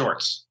saw the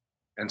shorts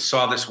and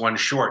saw this one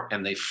short,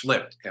 and they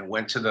flipped and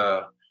went to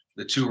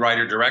the 2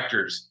 writer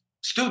directors,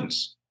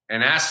 students,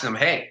 and asked them,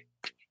 hey,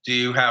 do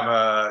you have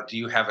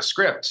a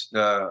script?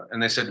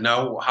 And they said,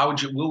 no. How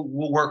would you?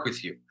 We'll work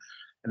with you.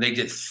 And they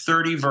did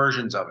 30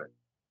 versions of it,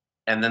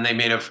 and then they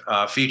made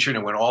a feature, and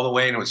it went all the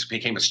way, and it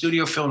became a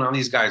studio film. Now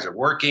these guys are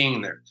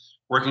working. They're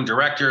working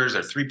directors.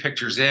 They're 3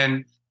 pictures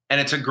in,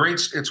 and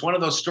it's one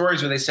of those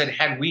stories where they said,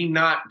 had we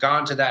not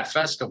gone to that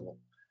festival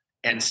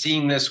and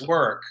seen this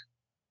work,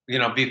 you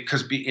know,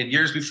 because in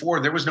years before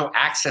there was no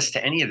access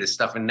to any of this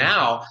stuff, and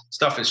now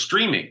stuff is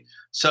streaming.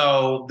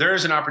 So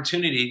there's an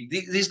opportunity.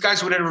 These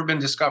guys would have never been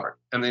discovered.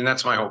 I mean,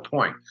 that's my whole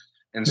point.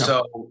 And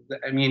so,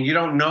 I mean, you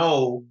don't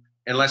know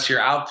unless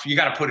you're out. You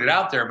got to put it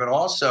out there. But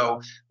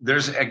also,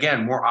 there's,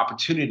 again, more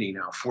opportunity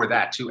now for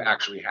that to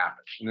actually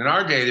happen. And in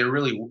our day, there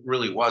really,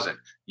 really wasn't.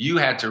 You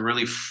had to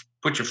really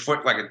put your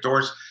foot like a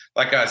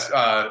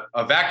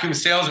vacuum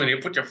salesman. You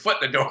put your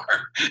foot in the door,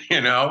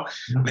 you know,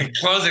 they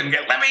close it and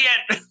let me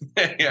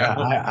in. Yeah.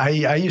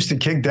 I used to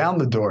kick down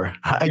the door.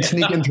 I'd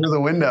sneak in through the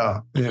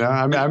window. You know,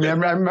 I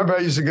remember I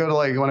used to go to,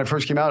 like, when I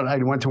first came out, I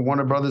went to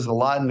Warner Brothers a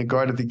lot, and the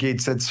guard at the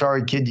gate said,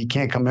 sorry, kid, you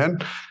can't come in.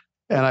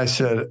 And I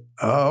said,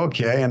 oh,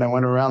 okay. And I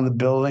went around the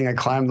building. I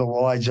climbed the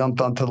wall. I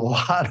jumped onto the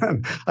lot.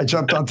 And I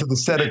jumped onto the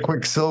set of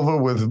Quicksilver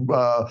with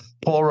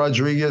Paul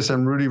Rodriguez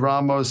and Rudy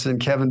Ramos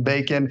and Kevin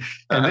Bacon.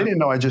 And they didn't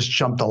know I just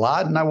jumped a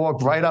lot. And I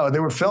walked right out. They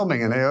were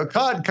filming, and they go,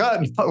 cut.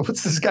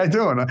 What's this guy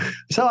doing?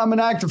 So I'm an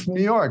actor from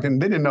New York.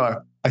 And they didn't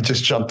know I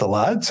just jumped a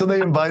lot. So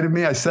they invited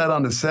me. I sat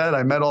on the set.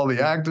 I met all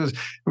the actors.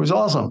 It was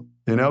awesome,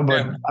 you know.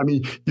 But I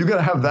mean, you got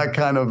to have that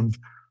kind of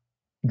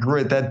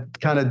grit, that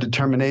kind of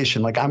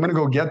determination. Like, I'm going to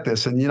go get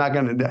this, and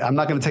I'm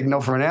not going to take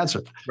no for an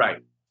answer.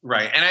 Right.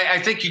 And I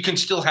think you can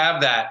still have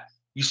that.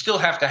 You still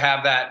have to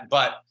have that,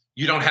 but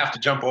you don't have to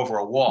jump over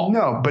a wall.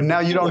 No, but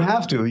now you don't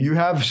have to. You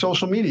have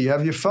social media. You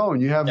have your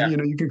phone. You have, you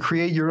know, you can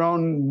create your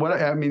own.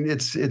 I mean,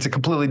 it's a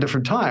completely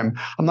different time.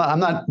 I'm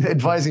not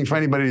advising for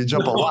anybody to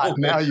jump a lot.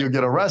 Now you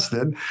get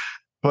arrested.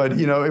 But,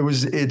 you know,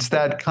 it's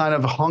that kind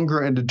of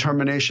hunger and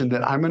determination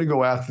that I'm going to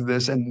go after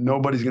this and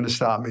nobody's going to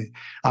stop me.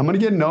 I'm going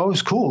to get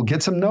no's. Cool.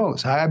 Get some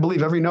no's. I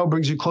believe every no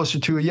brings you closer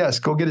to a yes.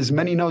 Go get as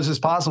many no's as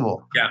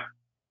possible. Yeah.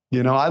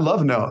 You know, I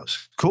love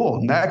no's. Cool.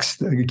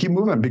 Next, keep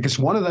moving, because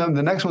one of them,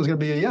 the next one's going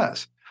to be a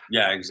yes.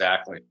 Yeah,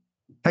 exactly.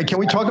 Hey, can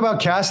we talk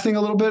about casting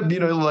a little bit? You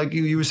know, like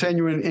you were saying,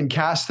 you were in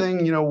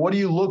casting. You know, what do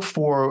you look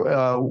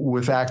for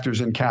with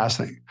actors in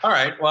casting? All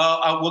right. Well,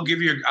 I'll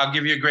give you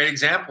a great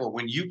example.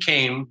 When you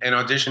came and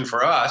auditioned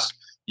for us,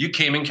 you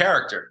came in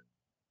character.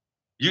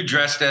 you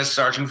dressed as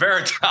Sergeant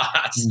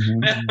Veritas.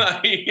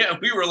 Yeah,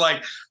 we were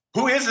like,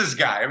 who is this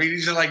guy? I mean, he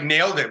just like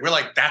nailed it. We're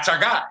like, that's our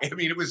guy. I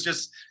mean, it was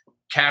just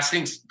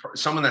casting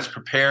someone that's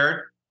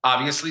prepared,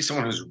 obviously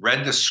someone who's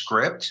read the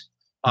script.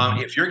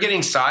 If you're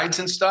getting sides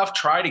and stuff,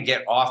 try to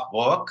get off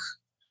book,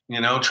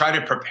 try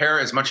to prepare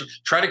as much,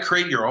 try to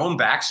create your own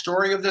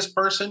backstory of this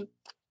person.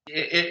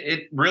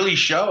 It really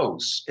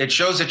shows. It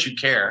shows that you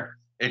care.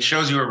 It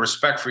shows you a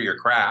respect for your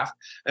craft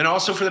and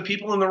also for the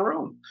people in the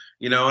room,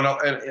 and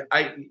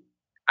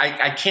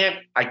I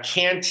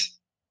can't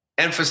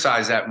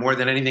emphasize that more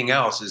than anything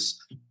else is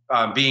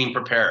being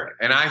prepared.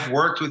 And I've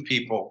worked with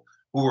people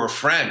who were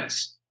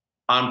friends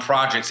on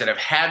projects that have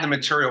had the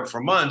material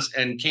for months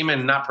and came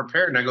in not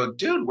prepared. And I go,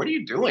 dude, what are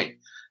you doing?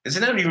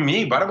 Isn't that even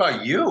me? What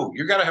about you?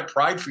 You got to have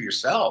pride for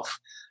yourself.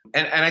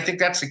 And I think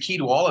that's the key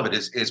to all of it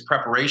is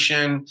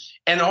preparation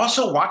and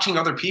also watching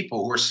other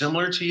people who are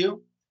similar to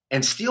you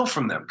and steal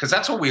from them, because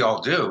that's what we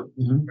all do.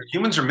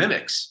 Humans are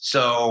mimics.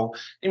 So,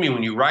 I mean,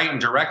 when you write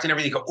and direct and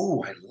everything, you go,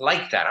 oh, I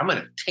like that. I'm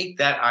going to take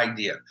that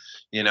idea.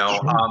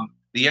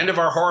 The end of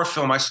our horror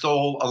film, I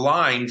stole a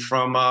line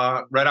from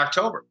Red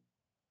October,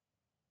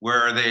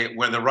 where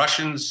the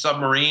Russian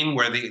submarine,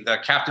 where the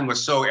captain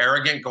was so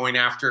arrogant going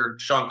after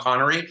Sean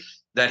Connery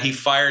that he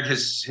fired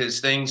his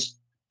things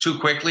too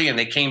quickly, and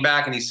they came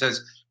back and he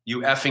says,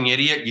 "You effing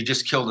idiot, you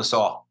just killed us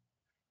all."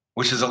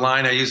 Which is a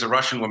line I use, a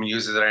Russian woman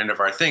uses at the end of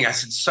our thing. I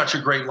said, such a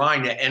great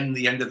line to end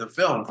the end of the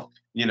film.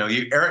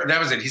 That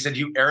was it. He said,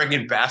 "You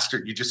arrogant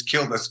bastard, you just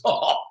killed us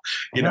all,"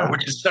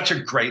 which is such a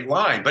great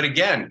line. But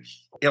again,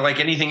 like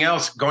anything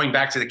else, going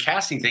back to the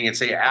casting thing,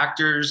 it's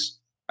actors,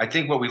 I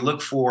think what we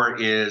look for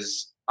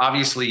is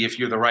obviously if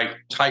you're the right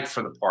type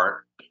for the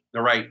part,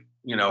 the right,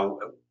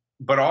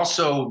 but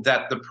also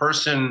that the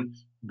person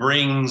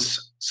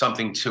brings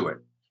something to it.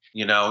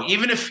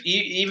 Even if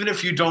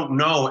you don't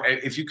know,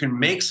 if you can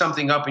make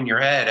something up in your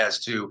head as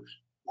to,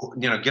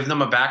 give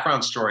them a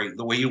background story,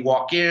 the way you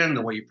walk in,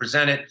 the way you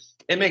present it,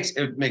 it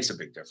makes a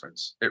big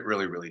difference. It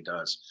really, really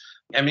does.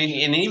 I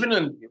mean, and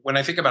even when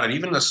I think about it,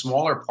 even the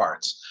smaller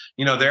parts,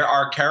 there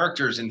are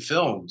characters in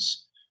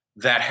films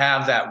that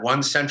have that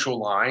one central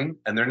line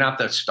and they're not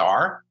the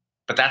star,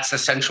 but that's the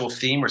central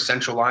theme or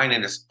central line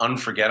and it's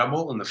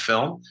unforgettable in the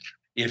film.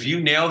 If you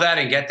nail that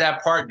and get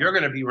that part, you're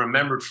going to be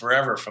remembered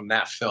forever from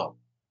that film.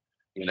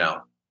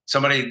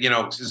 Somebody,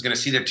 is going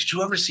to see that. Did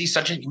you ever see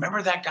you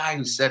remember that guy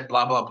who said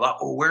blah, blah, blah?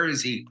 Oh, where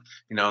is he?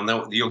 And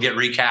you'll get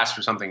recast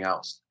for something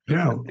else.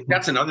 Yeah.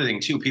 That's another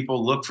thing too.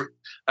 People look for,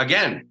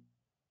 again,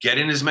 get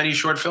in as many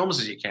short films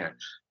as you can,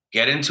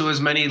 get into as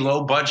many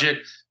low budget.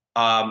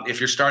 If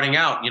you're starting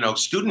out,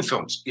 student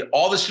films,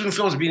 all the student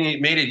films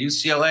being made at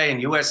UCLA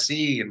and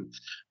USC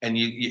and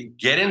you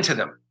get into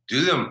them,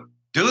 do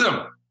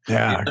them.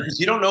 Yeah. Because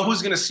you don't know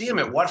who's going to see them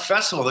at what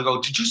festival. They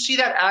go, did you see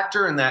that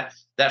actor in that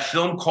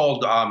film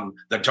called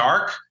The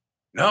Dark?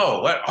 No.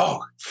 What?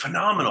 Oh,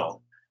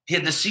 phenomenal. He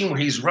had the scene where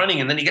he's running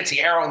and then he gets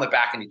the arrow in the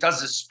back and he does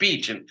this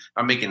speech. And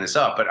I'm making this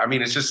up, but I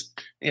mean, it's just,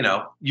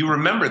 you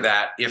remember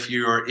that if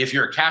you're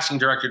a casting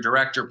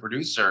director,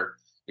 producer,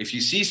 if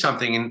you see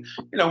something and,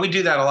 we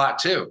do that a lot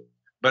too.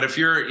 But if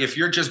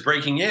you're just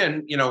breaking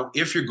in,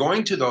 if you're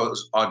going to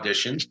those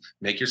auditions,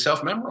 make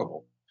yourself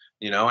memorable.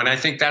 And I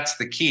think that's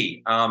the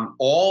key.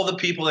 All the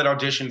people that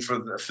auditioned for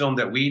the film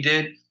that we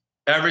did,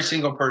 every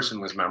single person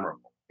was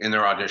memorable in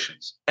their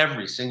auditions.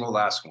 Every single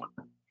last one.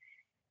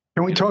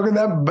 Can we talk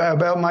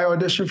about my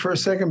audition for a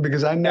second?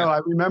 Because I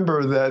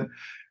remember that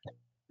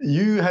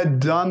you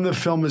had done the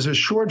film as a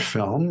short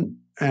film,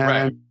 and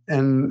right.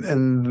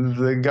 and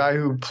the guy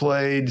who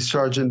played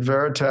Sergeant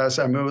Veritas,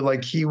 I remember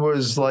he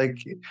was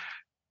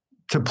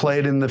to play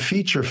it in the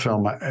feature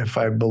film, if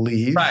I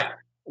believe.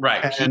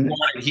 Right. And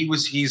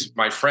he's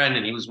my friend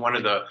and he was one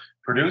of the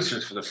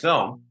producers for the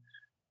film.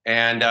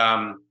 And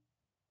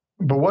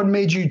but what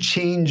made you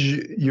change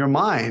your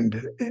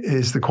mind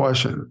is the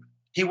question.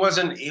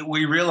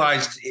 We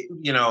realized,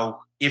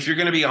 if you're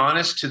going to be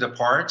honest to the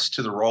parts,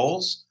 to the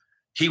roles,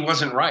 he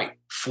wasn't right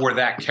for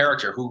that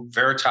character who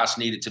Veritas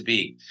needed to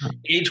be.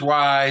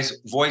 Age-wise,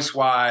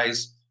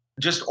 voice-wise,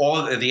 just all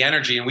of the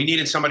energy. And we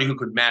needed somebody who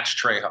could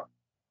match Trejo.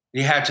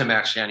 He had to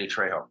match Danny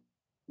Trejo.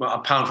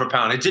 Pound for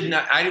pound.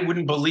 I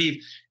wouldn't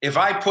believe if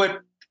I put,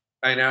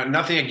 I know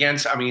nothing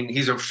against,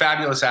 he's a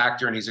fabulous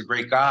actor and he's a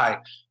great guy,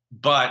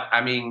 but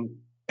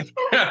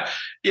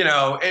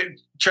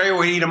Trey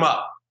will eat him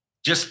up.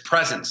 Just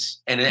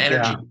presence and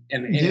energy. Yeah.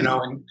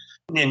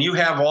 And you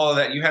have all of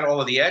that. You had all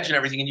of the edge and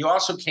everything. And you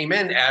also came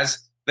in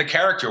as the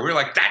character. We were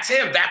like, that's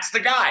him. That's the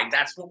guy.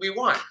 That's what we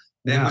want.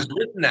 Yeah. It was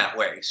written that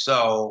way.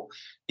 So,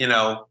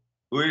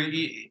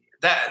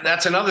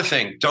 that's another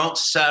thing. Don't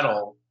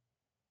settle.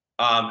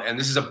 And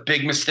this is a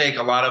big mistake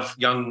a lot of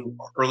young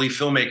early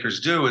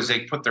filmmakers do is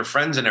they put their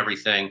friends in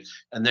everything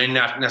and they're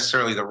not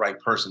necessarily the right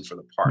person for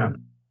the part,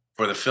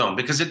 for the film,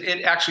 because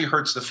it actually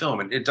hurts the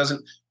film. And it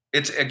doesn't,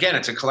 it's a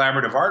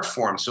collaborative art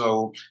form.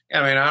 So, I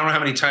don't know how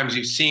many times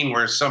you've seen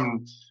where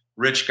some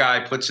rich guy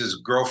puts his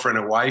girlfriend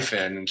and wife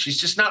in and she's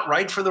just not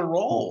right for the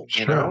role,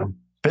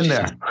 Been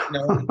there.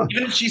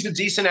 Even if she's a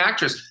decent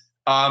actress.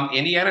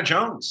 Indiana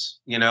Jones,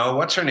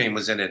 what's her name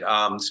was in it?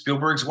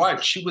 Spielberg's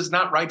wife. She was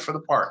not right for the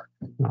part,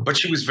 but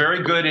she was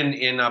very good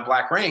in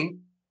Black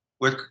Rain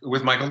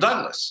with Michael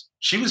Douglas.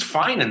 She was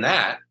fine in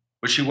that,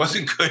 but she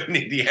wasn't good in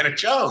Indiana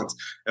Jones.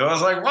 And I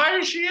was like, why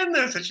is she in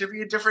this? It should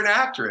be a different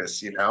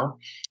actress,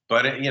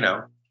 But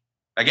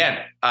again,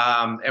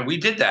 and we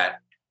did that.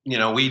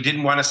 We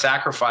didn't want to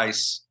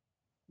sacrifice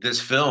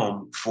this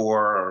film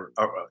for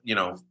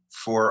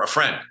a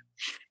friend,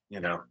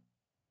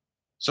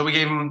 So we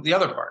gave him the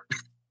other part.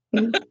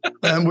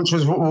 And which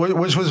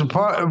was a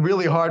part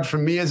really hard for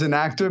me as an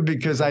actor,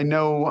 because I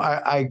know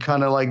I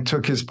kind of like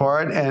took his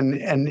part,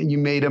 and you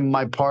made him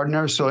my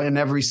partner. So in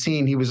every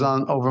scene he was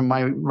on over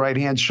my right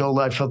hand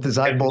shoulder. I felt his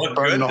eyeball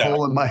burning a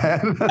hole in my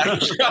head. I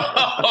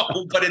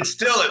know, but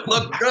it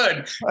looked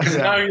good, because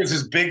now he was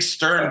this big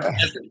stern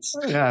presence.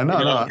 Yeah,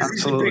 no,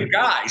 absolutely. He's a big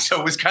guy,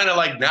 so it was kind of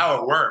like, now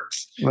it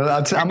works. Well,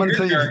 I'm going to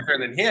tell you, character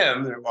than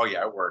him. Oh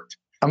yeah, it worked.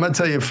 I'm going to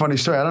tell you a funny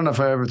story. I don't know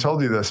if I ever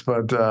told you this,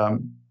 but.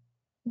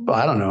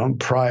 I don't know,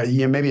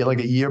 maybe like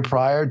a year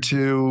prior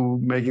to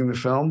making the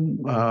film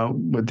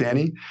with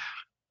Danny,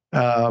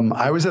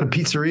 I was at a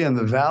pizzeria in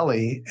the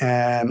Valley,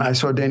 and I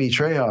saw Danny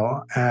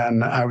Trejo,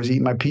 and I was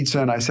eating my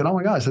pizza, and I said, "Oh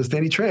my gosh, that's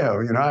Danny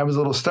Trejo!" I was a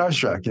little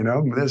starstruck.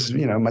 This,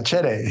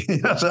 Machete.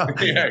 So,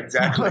 yeah,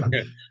 exactly.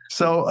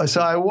 So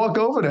I walk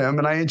over to him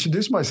and I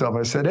introduce myself.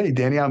 I said, "Hey,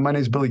 Danny, my name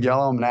is Billy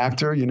Gallo. I'm an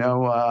actor.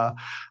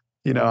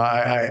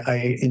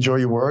 I enjoy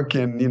your work,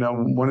 and,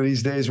 one of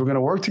these days we're going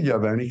to work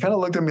together." And he kind of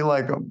looked at me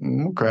like,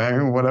 okay,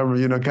 whatever,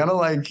 kind of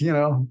like,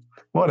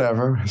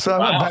 whatever. So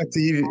I went back to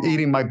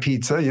eating my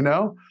pizza,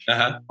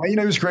 Uh-huh. He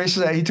was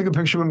gracious. He took a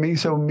picture with me.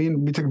 So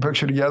we took a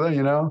picture together,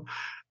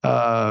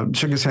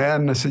 shook his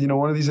hand, and I said,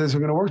 one of these days we're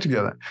going to work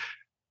together.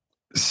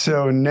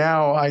 So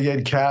now I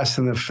get cast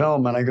in the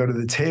film, and I go to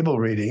the table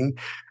reading,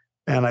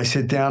 and I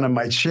sit down in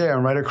my chair,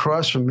 and right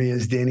across from me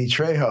is Danny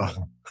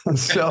Trejo.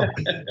 So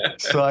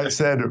I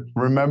said,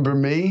 "Remember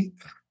me?"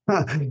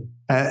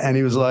 And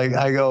he was like,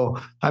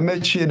 "I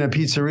met you in a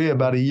pizzeria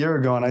about a year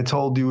ago, and I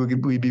told you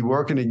we'd be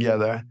working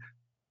together.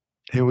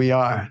 Here we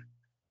are."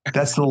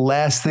 That's the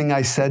last thing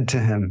I said to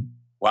him.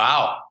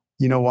 Wow.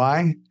 You know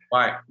why?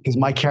 Why? Because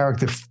my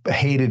character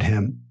hated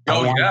him.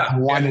 I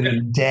wanted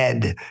him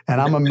dead.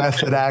 And I'm a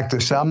method actor,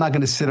 so I'm not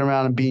going to sit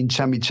around and being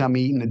chummy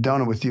eating a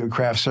donut with you at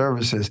craft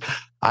services.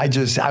 I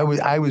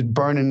was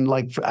burning,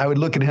 like, I would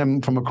look at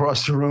him from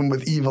across the room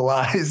with evil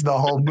eyes the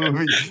whole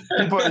movie.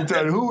 People would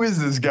tell me, who is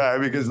this guy?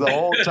 Because the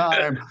whole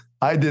time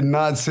I did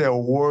not say a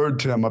word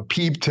to him, a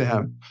peep to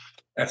him.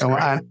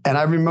 And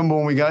I remember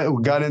when we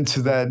got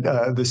into that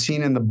the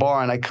scene in the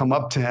bar, and I come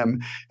up to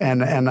him,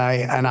 and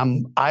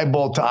I'm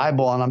eyeball to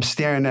eyeball, and I'm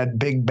staring at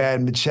big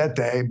bad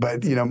Machete,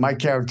 but my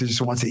character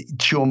just wants to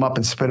chew him up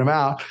and spit him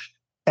out.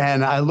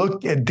 And I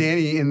looked at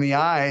Danny in the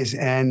eyes,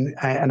 and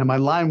my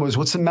line was,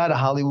 "What's the matter,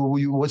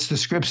 Hollywood? What's the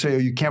script say?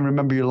 You can't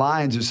remember your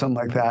lines," or something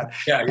like that.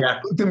 Yeah. He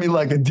looked at me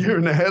like a deer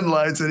in the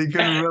headlights, and he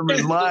couldn't remember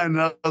his line.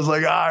 And I was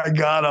like, I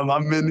got him.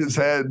 I'm in his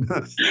head.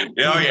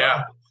 Oh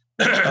yeah.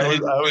 I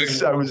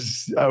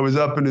was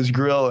up in his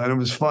grill, and it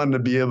was fun to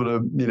be able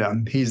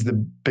to, he's the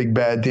big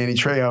bad Danny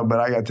Trejo, but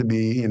I got to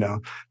be,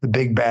 the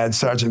big bad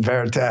Sergeant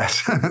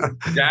Veritas.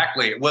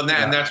 Exactly. Well,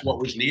 and that's what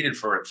was needed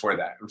for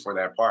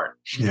that part.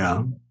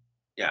 Yeah.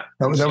 Yeah.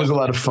 That was a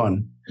lot of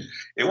fun.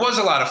 It was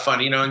a lot of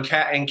fun,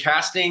 and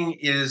casting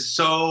is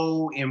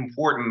so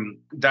important.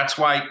 That's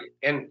why,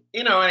 and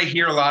I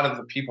hear a lot of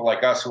the people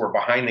like us who are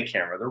behind the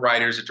camera, the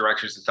writers, the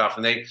directors and stuff,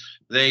 and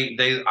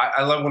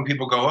I love when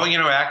people go,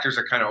 "Oh, actors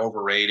are kind of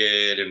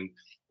overrated and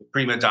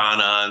prima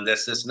donna and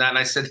this and that." And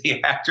I said,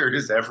 the actor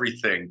is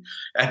everything.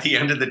 At the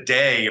end of the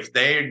day, if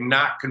they're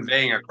not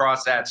conveying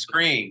across that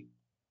screen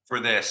for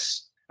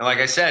this, and like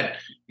I said,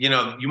 you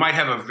might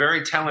have a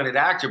very talented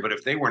actor, but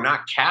if they were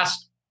not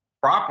cast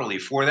properly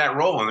for that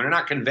role and they're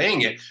not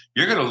conveying it,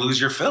 you're going to lose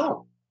your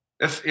film.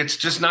 If it's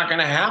just not going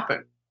to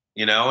happen,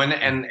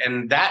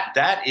 and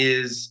that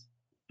is,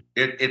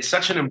 it's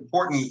such an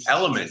important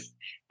element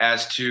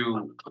as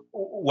to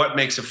what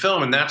makes a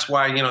film. And that's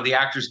why, the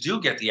actors do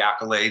get the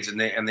accolades,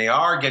 and they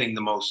are getting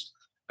the most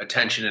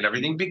attention and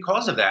everything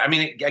because of that. I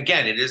mean,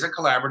 again, it is a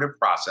collaborative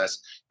process.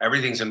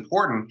 Everything's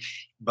important,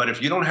 but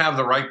if you don't have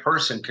the right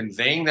person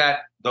conveying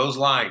those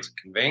lines,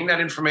 conveying that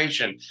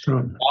information,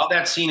 while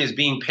that scene is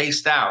being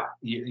paced out,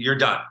 you're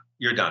done.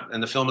 You're done.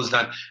 And the film is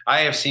done.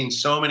 I have seen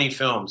so many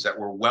films that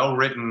were well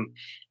written,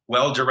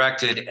 well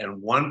directed,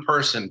 and one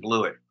person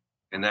blew it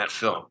in that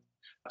film.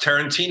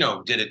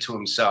 Tarantino did it to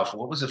himself.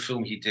 What was the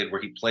film he did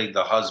where he played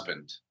the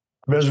husband?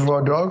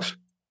 Reservoir Dogs?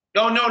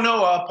 No.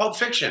 Pulp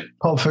Fiction.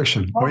 Pulp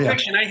Fiction. Pulp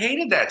Fiction. I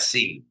hated that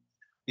scene.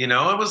 It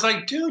was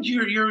like, dude,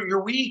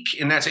 you're weak.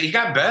 And that's it. He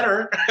got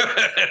better,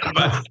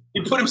 but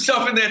he put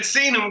himself in that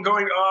scene. And I'm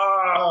going,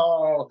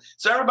 oh.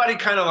 So everybody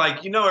kind of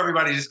like,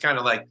 everybody just kind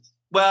of like,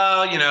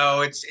 well,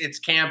 it's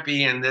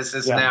campy and this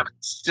is that. But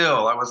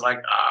still, I was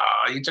like,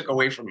 you took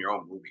away from your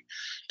own movie.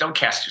 Don't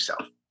cast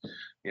yourself,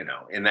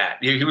 in that.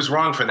 He was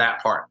wrong for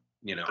that part,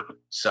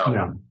 So,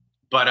 yeah.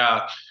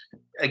 But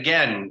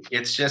again,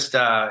 it's just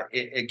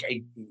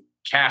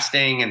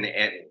casting and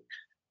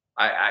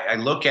I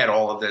look at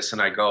all of this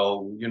and I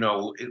go, you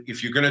know,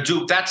 if you're going to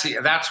do,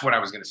 that's what I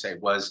was going to say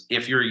was,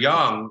 if you're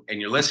young and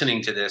you're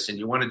listening to this and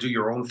you want to do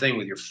your own thing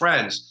with your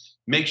friends,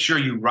 make sure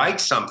you write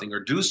something or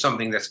do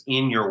something that's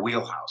in your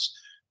wheelhouse.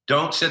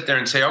 Don't sit there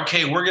and say,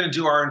 okay, we're going to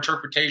do our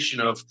interpretation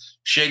of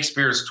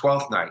Shakespeare's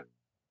Twelfth Night.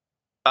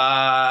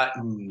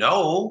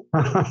 No,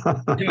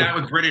 not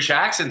with British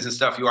accents and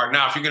stuff. You are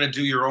now. If you're going to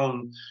do your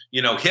own,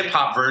 you know, hip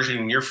hop version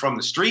and you're from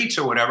the streets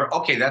or whatever,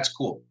 okay, that's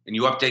cool. And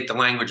you update the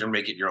language and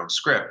make it your own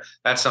script.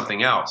 That's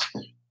something else.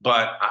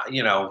 But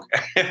you know,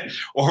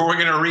 or we're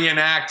going to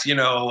reenact, you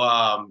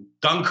know,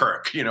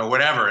 Dunkirk, you know,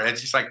 whatever.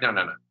 It's just like no.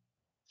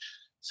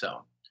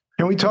 So.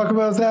 Can we talk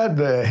about that,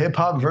 the hip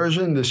hop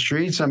version, the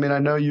streets? I mean, I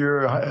know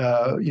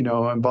you're, you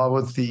know, involved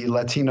with the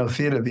Latino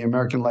theater, the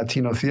American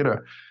Latino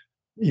theater.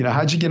 You know,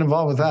 how'd you get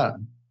involved with that?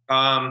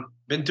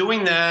 Been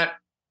doing that,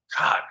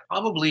 God,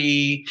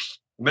 probably,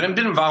 but I've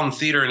been involved in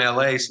theater in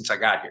LA since I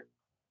got here.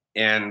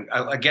 And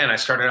again, I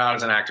started out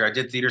as an actor. I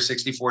did Theater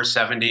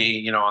 6470,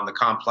 you know, on the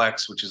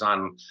Complex, which is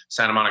on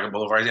Santa Monica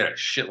Boulevard. I did a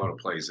shitload of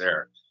plays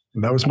there.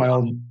 That was my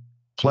old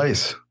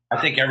place.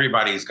 I think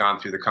everybody's gone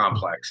through the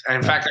Complex. And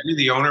in fact, I knew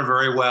the owner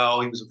very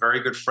well. He was a very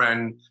good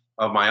friend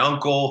of my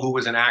uncle, who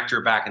was an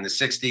actor back in the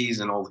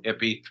 60s, an old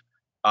hippie.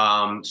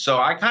 So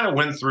I kind of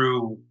went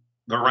through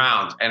the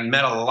round and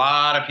met a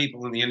lot of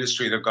people in the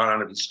industry that have gone on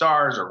to be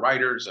stars or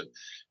writers,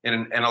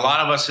 and a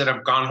lot of us that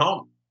have gone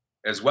home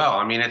as well.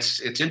 I mean,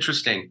 it's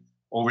interesting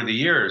over the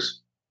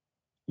years,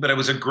 but it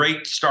was a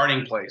great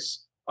starting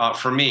place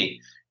for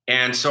me.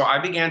 And so I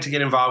began to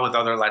get involved with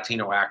other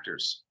Latino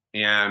actors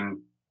and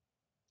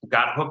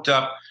got hooked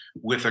up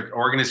with an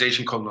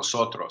organization called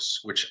Nosotros,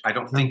 which I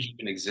don't think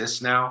even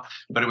exists now,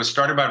 but it was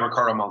started by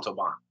Ricardo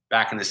Montalban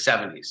back in the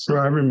 70s. Sure,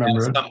 I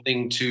remember it.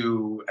 Something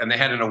and they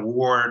had an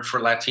award for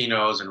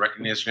Latinos and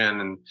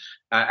recognition. And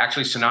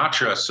actually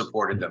Sinatra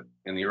supported them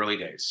in the early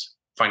days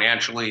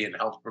financially and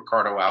helped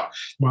Ricardo out.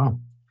 Wow.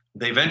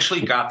 They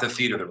eventually got the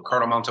theater, the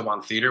Ricardo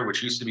Montalban Theater,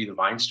 which used to be the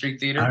Vine Street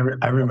Theater.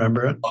 I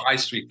remember it. The High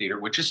Street Theater,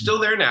 which is still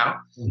there now.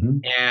 Mm-hmm.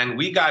 And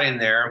we got in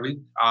there. We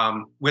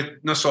with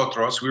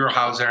Nosotros, we were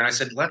housed there. And I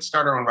said, let's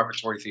start our own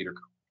repertory theater.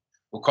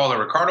 We'll call it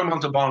Ricardo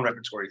Montalban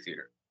Repertory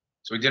Theater.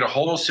 So we did a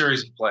whole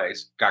series of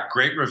plays, got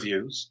great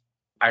reviews.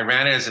 I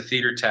ran it as a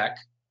theater tech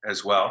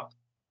as well,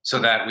 so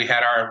that we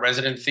had our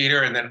resident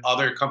theater and then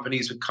other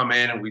companies would come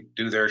in and we'd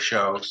do their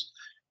shows.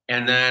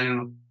 And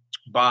then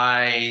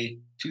by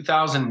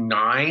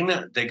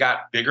 2009, they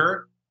got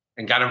bigger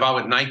and got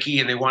involved with Nike,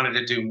 and they wanted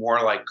to do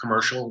more like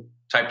commercial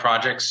type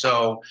projects.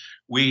 So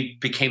we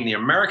became the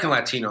American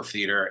Latino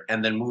Theater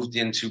and then moved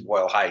into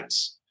Boyle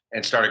Heights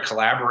and started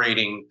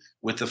collaborating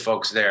with the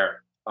folks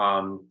there.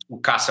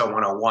 Casa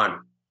 101,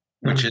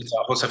 which is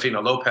Josefina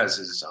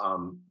Lopez's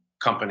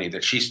company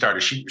that she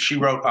started. She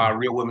wrote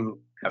Real Women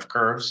Have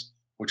Curves,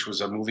 which was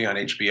a movie on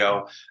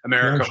HBO.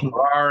 America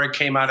Ferrara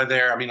came out of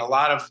there. I mean, a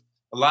lot of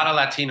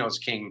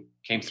Latinos came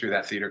through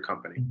that theater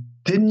company.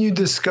 Didn't you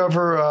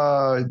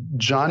discover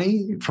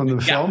Johnny from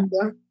the film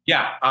there?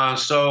 Yeah.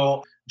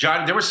 So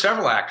John, there were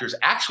several actors.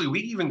 Actually, we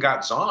even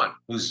got Zahn,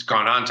 who's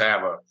gone on to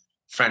have a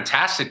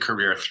fantastic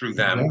career through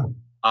them.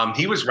 Yeah.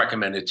 He was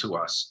recommended to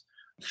us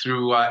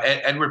through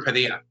Edward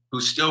Padilla,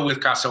 who's still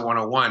with Casa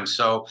 101.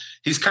 So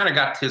he's kind of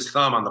got his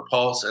thumb on the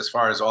pulse as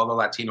far as all the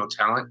Latino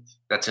talent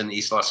that's in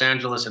East Los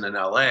Angeles and in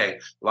LA, a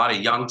lot of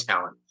young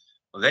talent.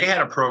 Well, they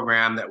had a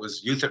program that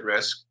was youth at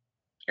risk.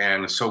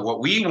 And so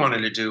what we wanted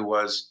to do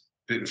was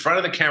in front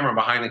of the camera and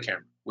behind the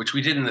camera, which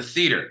we did in the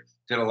theater,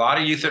 did a lot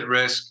of youth at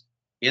risk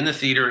in the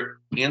theater,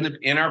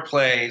 in our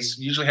plays,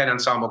 usually had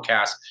ensemble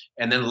cast,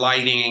 and then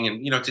lighting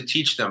and, you know, to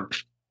teach them.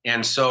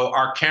 And so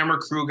our camera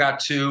crew got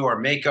to, our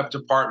makeup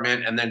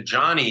department, and then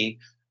Johnny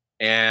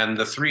and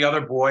the three other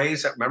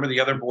boys, remember the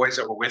other boys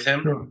that were with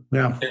him? Sure.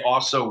 Yeah. They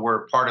also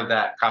were part of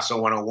that Casa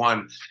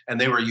 101, and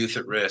they were youth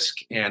at risk,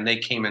 and they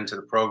came into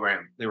the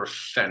program. They were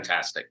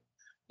fantastic,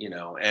 you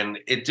know, and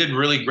it did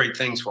really great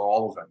things for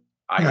all of them.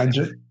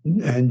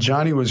 And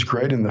Johnny was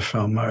great in the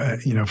film.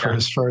 You know, for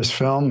his first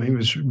film,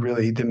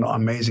 he did an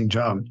amazing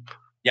job.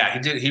 Yeah, he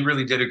did. He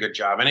really did a good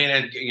job.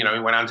 And you know, he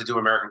went on to do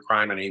American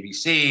Crime on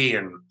ABC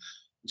and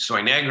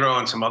Soy Negro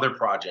and some other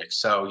projects.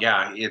 So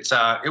yeah,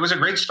 it was a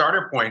great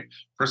starter point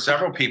for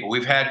several people.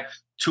 We've had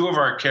two of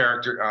our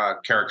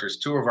characters,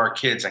 two of our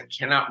kids. I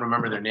cannot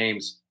remember their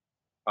names.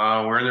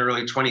 We're in their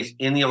early 20s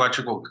in the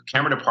electrical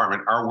camera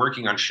department, are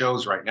working on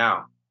shows right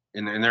now.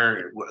 And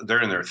they're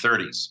in their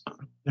 30s.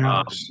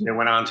 Yeah. They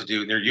went on to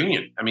do their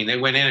union. I mean, they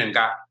went in and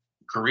got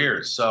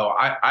careers. So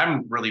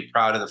I'm really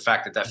proud of the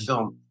fact that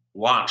film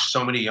launched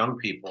so many young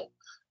people.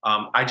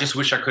 I just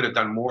wish I could have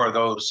done more of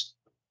those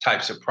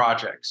types of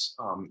projects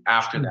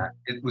after that.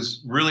 It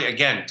was really,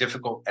 again,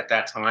 difficult at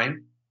that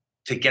time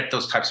to get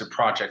those types of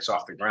projects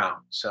off the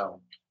ground.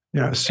 So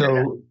yeah.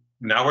 So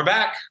now we're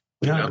back.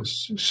 Yeah.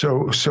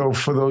 So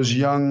for those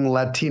young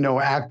Latino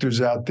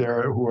actors out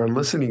there who are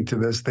listening to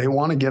this, they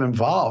want to get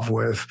involved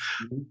with,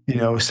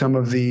 some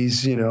of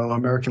these,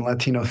 American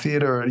Latino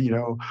theater,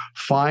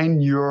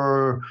 find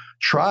your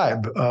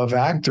tribe of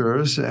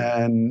actors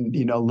and,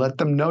 let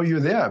them know you're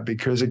there,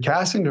 because a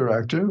casting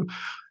director,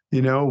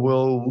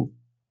 will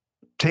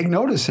take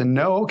notice and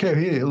know, okay,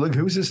 hey, look,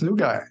 who's this new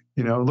guy?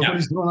 Look what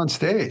he's doing on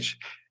stage.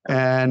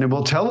 And it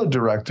will tell a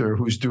director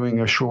who's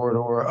doing a short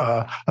or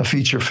a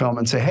feature film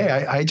and say, hey,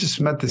 I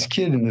just met this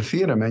kid in the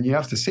theater, man. You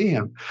have to see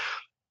him.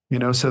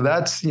 So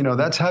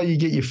that's how you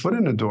get your foot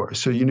in the door.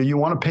 So, you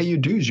want to pay your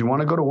dues. You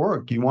want to go to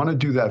work. You want to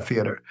do that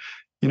theater.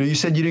 You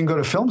said you didn't go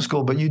to film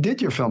school, but you did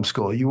your film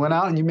school. You went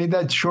out and you made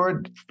that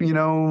short,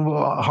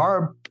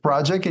 horror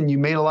project, and you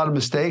made a lot of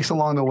mistakes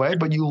along the way,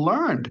 but you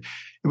learned.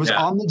 It was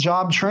on the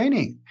job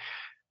training.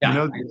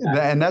 Yeah,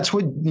 and that's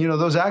what,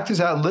 those actors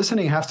out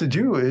listening have to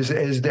do is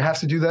they have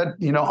to do that,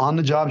 on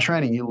the job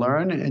training. You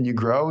learn and you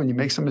grow and you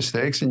make some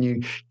mistakes and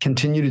you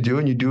continue to do,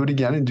 and you do it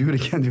again and do it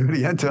again, do it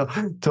again till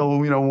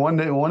one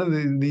day, one of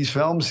these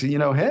films, hit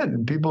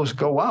and people just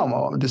go,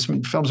 wow, this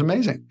film's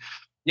amazing.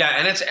 Yeah.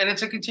 And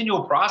it's a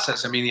continual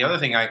process. I mean, the other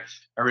thing I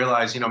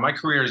realized, my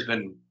career has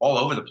been all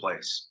over the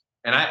place,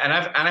 and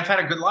I've had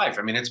a good life.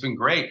 I mean, it's been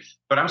great,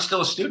 but I'm still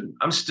a student.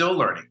 I'm still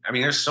learning. I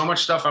mean, there's so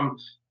much stuff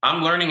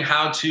I'm learning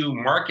how to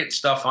market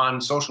stuff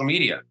on social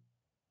media.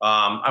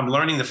 I'm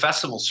learning the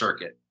festival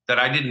circuit that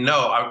I didn't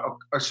know.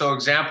 So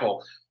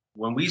example,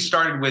 when we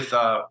started with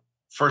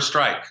First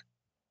Strike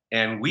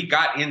and we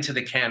got into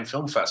the Cannes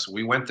Film Festival,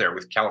 we went there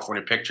with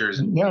California Pictures.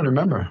 And I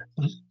remember.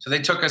 So they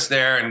took us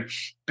there and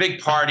big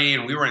party,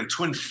 and we were in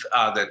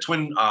the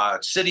Twin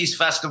Cities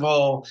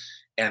Festival,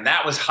 and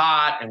that was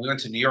hot. And we went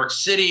to New York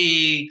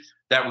City,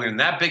 that we were in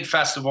that big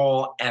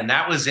festival, and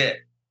that was it.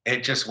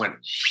 It just went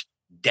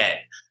dead.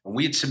 And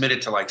we had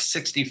submitted to like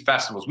 60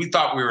 festivals. We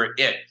thought we were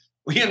it.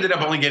 We ended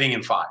up only getting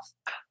in 5.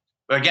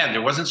 But again,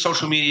 there wasn't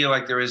social media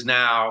like there is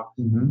now.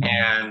 Mm-hmm.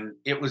 And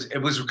it was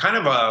kind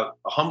of a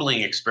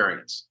humbling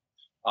experience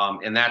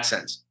in that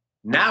sense.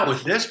 Now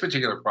with this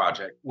particular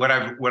project, what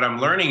I'm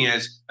learning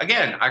is,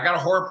 again, I got a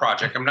horror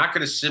project. I'm not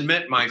going to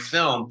submit my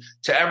film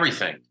to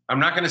everything. I'm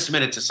not going to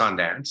submit it to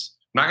Sundance.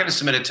 I'm not going to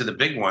submit it to the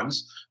big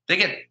ones. They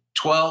get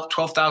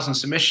 12,000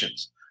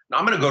 submissions. Now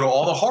I'm going to go to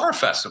all the horror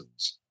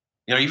festivals.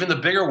 Even the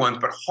bigger ones,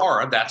 but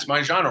horror, that's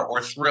my genre,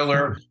 or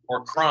thriller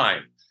or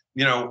crime,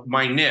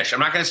 my niche. I'm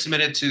not going to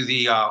submit it to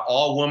the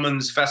All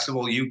Women's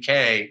Festival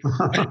UK,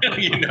 or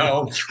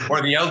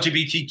the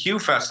LGBTQ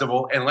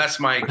festival, unless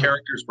my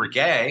characters were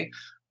gay,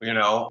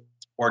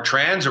 or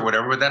trans or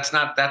whatever, but that's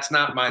not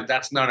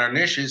our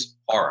niche, is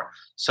horror.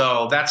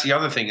 So that's the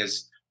other thing,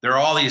 is there are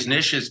all these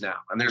niches now,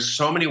 and there's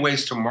so many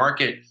ways to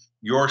market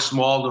your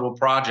small little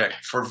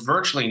project for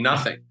virtually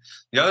nothing.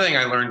 The other thing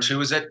I learned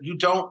too is that you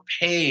don't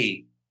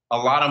pay a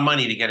lot of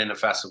money to get into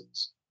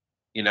festivals,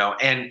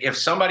 and if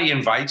somebody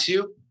invites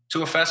you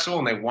to a festival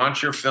and they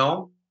want your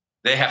film,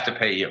 they have to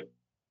pay you.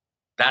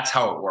 That's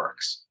how it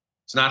works.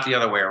 It's not the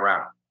other way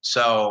around.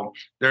 So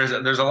there's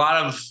a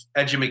lot of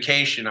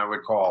education, I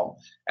would call,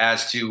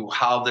 as to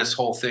how this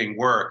whole thing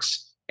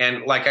works.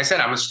 And like I said,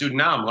 I'm a student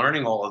now. I'm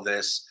learning all of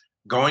this,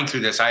 going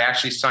through this. I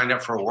actually signed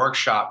up for a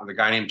workshop with a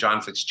guy named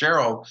John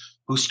Fitzgerald,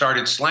 who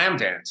started Slam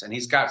Dance, and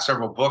he's got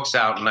several books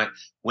out, and I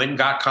went and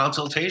got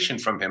consultation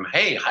from him.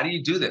 Hey, how do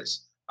you do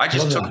this? I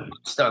just took it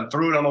and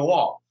threw it on the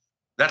wall.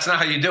 That's not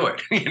how you do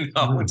it,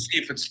 and see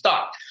if it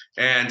stuck.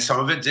 And some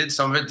of it did,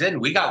 some of it didn't.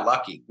 We got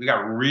lucky. We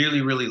got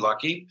really, really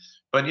lucky.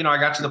 But, I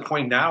got to the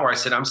point now where I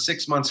said, I'm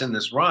 6 months in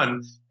this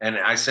run. And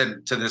I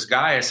said to this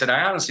guy,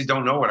 I honestly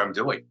don't know what I'm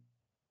doing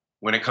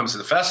when it comes to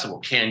the festival.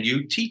 Can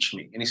you teach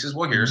me? And he says,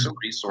 well, here's some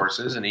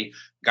resources. And he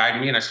guided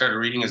me, and I started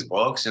reading his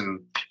books. And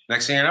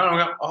next thing I know, I'm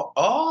going,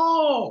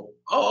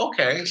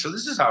 okay. So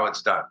this is how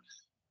it's done.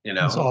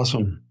 That's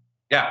awesome.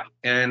 Yeah.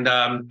 And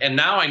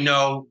now I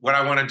know what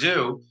I want to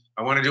do.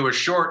 I want to do a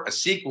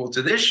sequel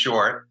to this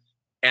short.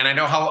 And I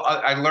know how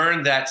I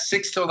learned that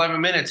 6 to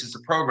 11 minutes is the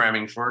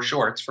programming for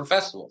shorts for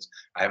festivals.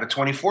 I have a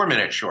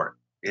 24-minute short.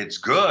 It's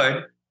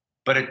good,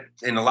 but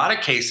in a lot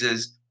of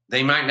cases,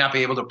 they might not be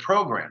able to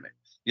program it.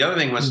 The other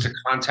thing was to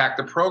contact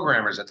the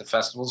programmers at the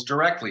festivals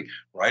directly,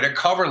 write a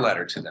cover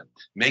letter to them,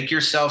 make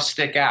yourself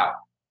stick out,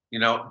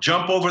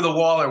 jump over the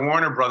wall at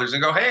Warner Brothers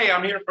and go, hey,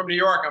 I'm here from New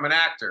York. I'm an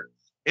actor.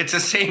 It's the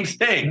same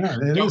thing. Yeah,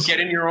 don't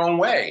get in your own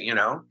way, get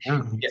out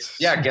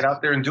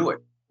there and do it.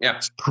 Yeah.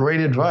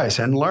 Great advice,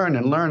 and learn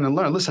and learn and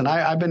learn. Listen,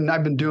 I've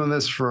been doing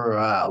this for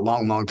a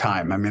long, long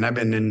time. I mean,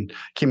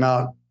 came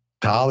out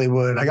to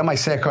Hollywood. I got my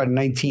SAG card in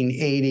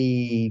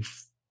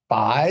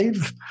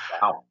 1985.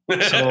 Wow.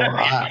 So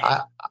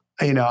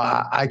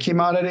I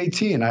came out at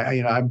 18.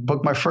 I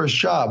booked my first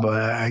job.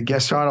 I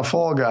guest starred on a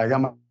Fall Guy. I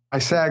got my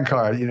SAG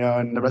card,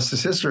 and the rest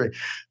is history.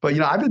 But,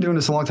 I've been doing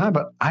this a long time,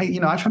 but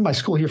I've had my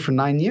school here for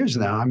 9 years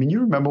now. I mean, you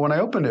remember when I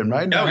opened it,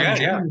 right? Oh,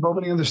 yeah.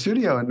 Opening of the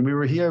studio, and we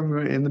were here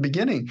in the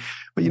beginning.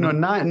 But,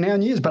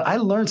 9 years, but I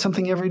learned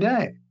something every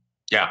day.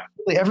 Yeah.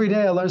 Every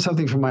day I learned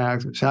something from my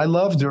actors. And I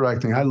love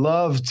directing. I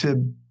love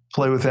to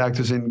play with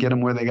actors and get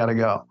them where they got to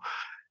go.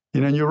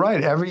 And you're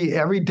right.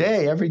 Every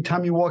day, every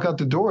time you walk out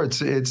the door,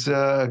 it's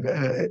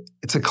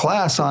a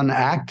class on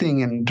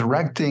acting and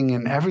directing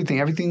and everything.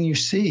 Everything you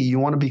see, you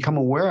want to become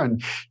aware,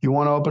 and you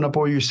want to open up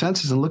all your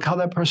senses and look how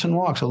that person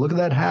walks, or look at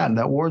that hat and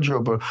that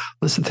wardrobe, or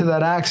listen to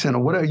that accent, or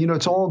whatever.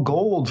 It's all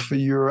gold for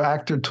your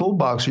actor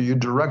toolbox or your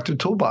director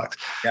toolbox.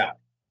 Yeah.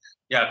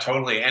 Yeah,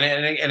 totally. And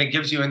it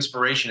gives you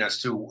inspiration as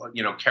to,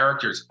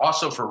 characters,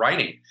 also for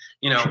writing.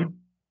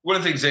 One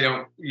of the things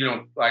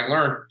I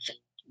learned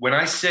when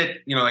I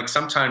sit, like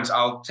sometimes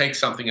I'll take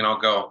something and I'll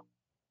go, all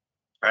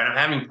right, I'm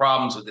having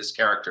problems with this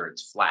character.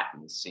 It's flat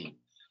in the scene.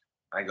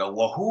 I go,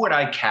 well, who would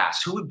I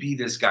cast? Who would be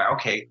this guy?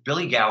 Okay,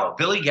 Billy Gallo.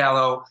 Billy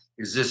Gallo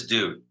is this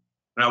dude.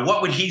 Now,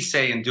 what would he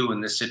say and do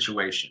in this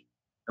situation?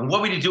 And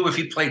what would he do if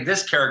he played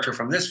this character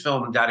from this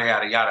film and yada,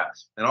 yada, yada?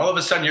 And all of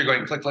a sudden you're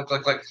going click, click,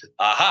 click, click,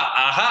 aha,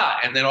 aha.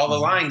 And then all the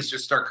lines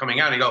just start coming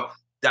out. And you go,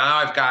 now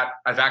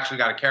I've actually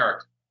got a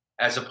character.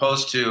 As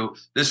opposed to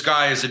this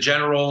guy is a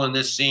general in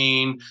this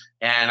scene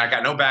and I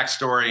got no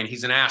backstory and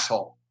he's an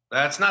asshole.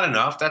 That's not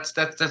enough. That's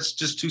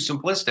just too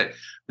simplistic.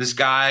 This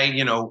guy,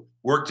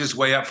 worked his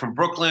way up from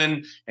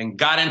Brooklyn and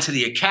got into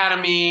the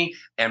academy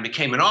and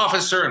became an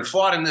officer and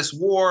fought in this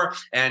war.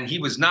 And he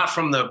was not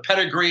from the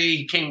pedigree.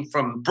 He came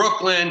from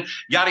Brooklyn,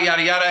 yada,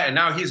 yada, yada. And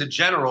now he's a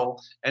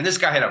general. And this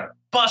guy had to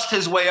bust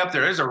his way up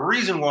there. There's a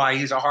reason why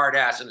he's a hard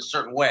ass in a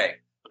certain way,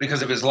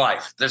 because of his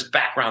life, this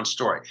background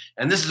story.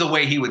 And this is the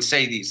way he would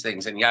say these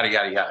things and yada,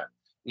 yada, yada.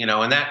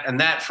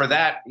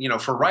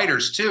 For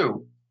writers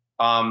too,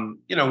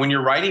 when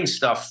you're writing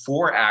stuff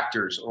for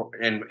actors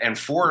and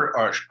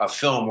for a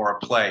film or a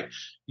play,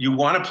 you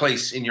want to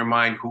place in your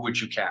mind, who would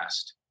you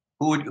cast?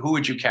 Who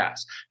would you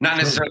cast? Not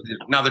necessarily.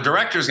 Now the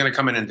director is going to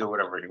come in and do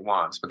whatever he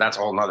wants, but that's a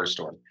whole nother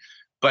story.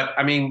 But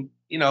I mean,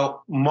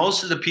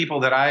 most of the people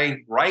that I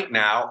write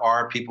now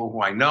are people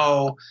who I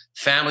know,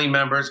 family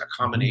members, a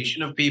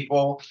combination of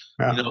people.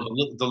 Yeah.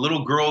 The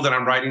little girl that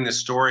I'm writing this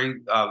story,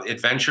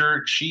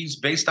 Adventure, she's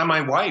based on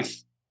my wife.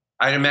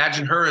 I'd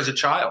imagine her as a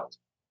child.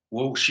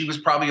 Well, she was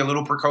probably a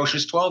little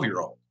precocious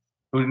 12-year-old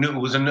who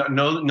was a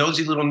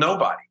nosy little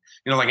nobody,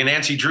 like a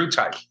Nancy Drew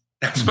type.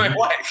 That's my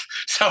wife.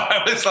 So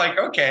I was like,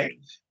 okay,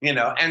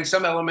 and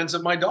some elements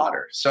of my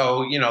daughter.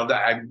 So,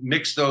 I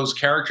mixed those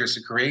characters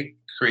to create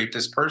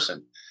this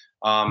person.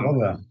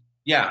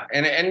 Yeah.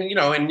 And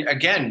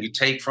again, you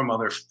take from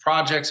other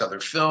projects, other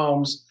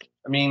films.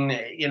 I mean,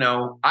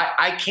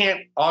 I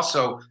can't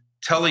also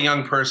tell a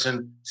young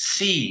person,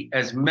 see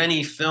as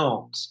many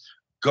films,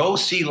 go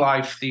see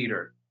live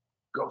theater.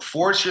 Go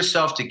force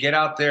yourself to get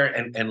out there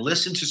and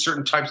listen to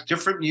certain types,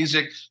 different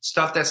music,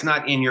 stuff that's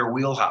not in your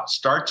wheelhouse.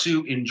 Start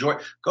to enjoy.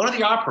 Go to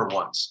the opera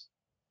once.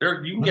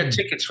 There, you can get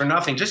tickets for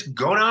nothing. Just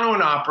go down to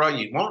an opera.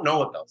 You won't know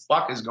what the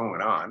fuck is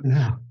going on.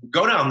 Yeah.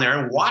 Go down there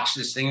and watch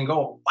this thing and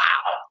go,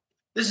 wow,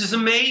 this is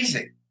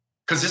amazing.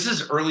 Because this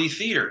is early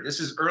theater. This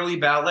is early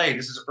ballet.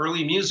 This is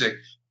early music.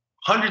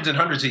 Hundreds and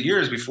hundreds of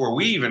years before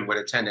we even would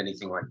attend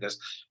anything like this.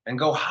 And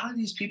go, how do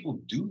these people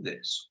do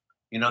this?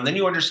 And then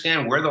you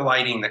understand where the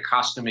lighting, the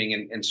costuming,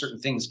 and certain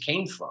things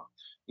came from,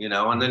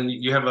 and then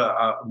you have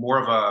a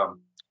more of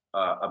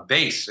a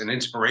base, an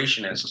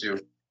inspiration as to,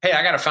 hey,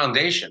 I got a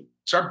foundation.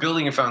 Start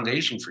building a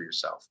foundation for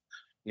yourself.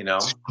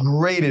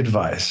 Great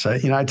advice.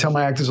 I tell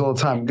my actors all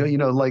the time,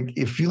 like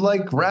if you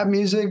like rap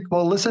music,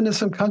 well, listen to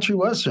some country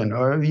western,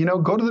 or,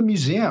 go to the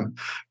museum,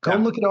 go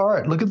look at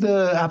art, look at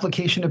the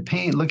application of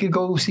paint,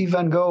 go see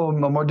Van Gogh or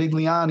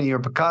Modigliani or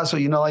Picasso,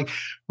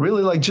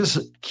 really just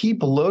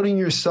keep loading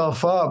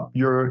yourself up,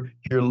 your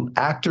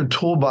actor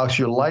toolbox,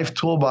 your life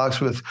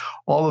toolbox with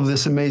all of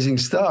this amazing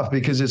stuff,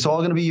 because it's all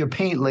going to be your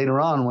paint later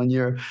on when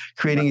you're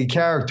creating a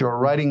character or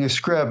writing a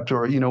script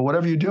or,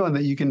 whatever you're doing,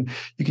 that you can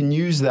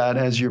use that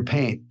as your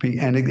paint.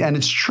 And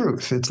it's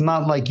truth. It's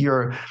not like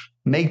you're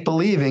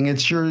make-believing.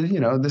 It's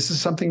this is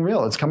something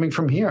real. It's coming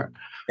from here.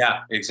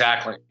 Yeah,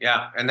 exactly.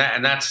 Yeah. And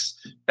that's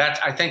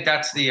I think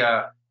that's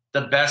the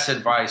best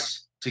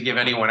advice to give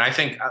anyone. I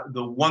think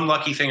the one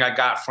lucky thing I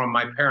got from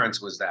my parents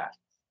was that,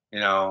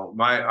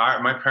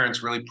 my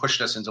parents really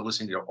pushed us into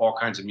listening to all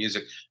kinds of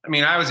music. I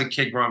mean, I was a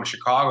kid growing up in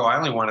Chicago. I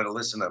only wanted to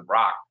listen to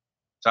rock.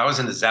 So I was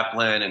into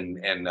Zeppelin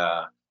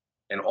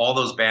and all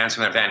those bands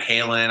from Van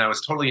Halen. I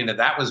was totally into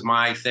that. Was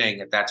my thing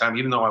at that time,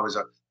 even though I was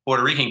a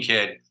Puerto Rican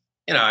kid.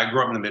 I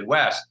grew up in the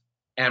Midwest.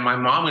 And my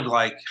mom would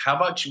why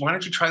don't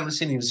you try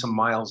listening to some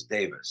Miles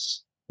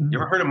Davis? Mm-hmm. You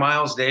ever heard of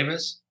Miles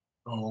Davis?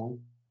 Oh.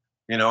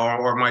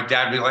 Or my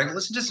dad would be like,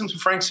 listen to some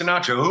Frank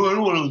Sinatra. Oh, I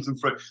don't want to listen to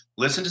Frank.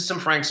 Listen to some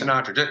Frank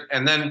Sinatra.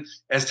 And then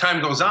as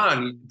time goes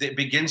on, it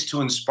begins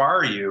to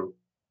inspire you.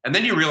 And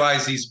then you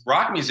realize these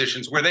rock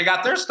musicians, where they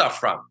got their stuff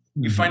from.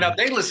 You find out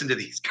they listen to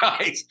these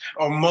guys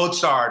or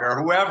Mozart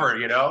or whoever,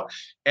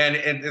 and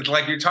it's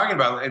like you're talking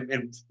about,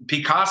 and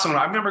Picasso.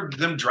 I remember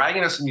them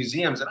dragging us to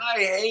museums and I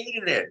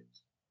hated it.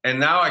 And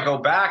now I go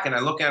back and I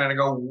look at it and I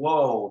go,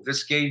 whoa,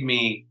 this gave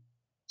me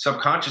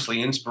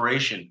subconsciously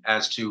inspiration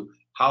as to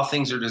how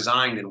things are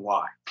designed and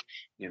why,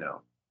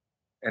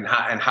 and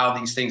how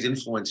these things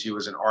influence you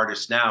as an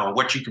artist now, and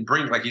what you can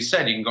bring. Like you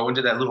said, you can go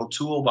into that little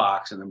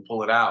toolbox and then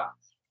pull it out,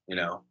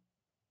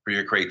 for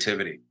your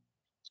creativity.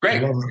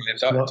 Great. Love,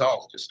 It's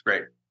all just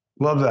great.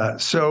 love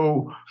that.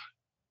 So,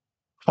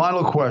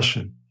 final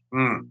question.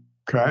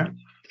 Okay.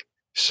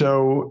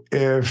 So,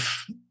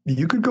 if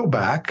you could go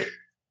back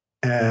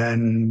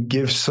and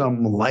give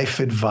some life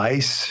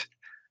advice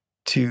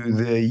to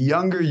the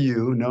younger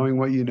you, knowing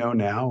what you know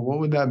now, what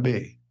would that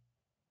be?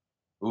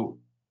 Ooh.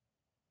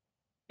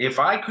 If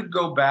I could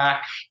go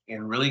back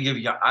and really give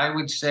you, I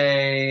would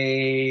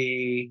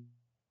say,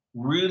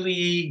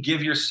 really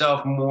give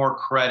yourself more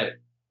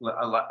credit.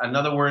 In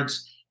other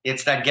words,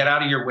 it's that get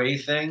out of your way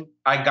thing.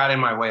 I got in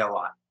my way a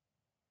lot.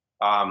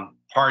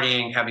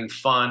 Partying, having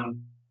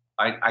fun.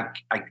 I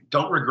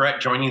don't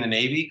regret joining the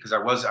Navy because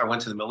I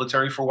went to the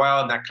military for a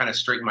while and that kind of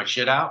straightened my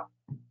shit out.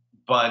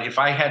 But if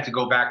I had to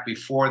go back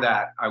before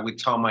that, I would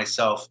tell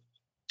myself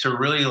to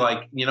really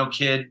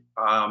kid,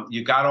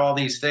 you got all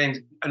these things.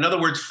 In other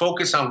words,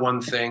 focus on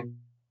one thing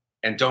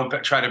and don't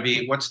try to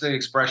be, what's the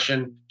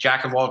expression?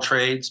 Jack of all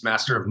trades,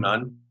 master of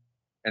none.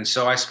 And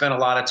so I spent a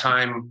lot of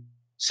time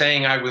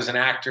saying I was an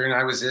actor and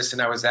I was this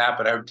and I was that,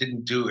 but I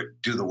didn't do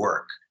the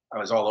work. I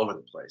was all over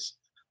the place.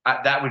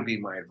 That would be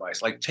my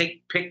advice. Like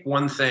pick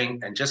one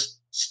thing and just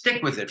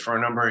stick with it for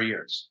a number of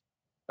years.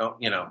 Don't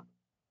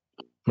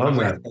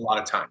waste a lot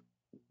of time.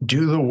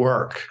 Do the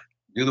work.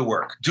 Do the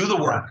work.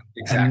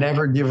 Exactly. And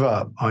never give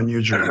up on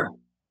your dream.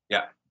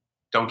 Yeah.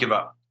 Don't give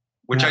up,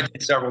 which I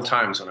did several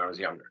times when I was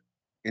younger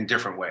in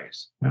different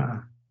ways.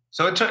 Yeah.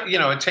 So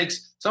it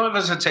takes, some of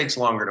us, it takes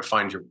longer to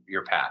find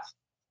your path.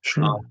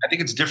 Sure. I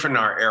think it's different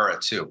in our era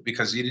too,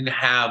 because you didn't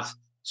have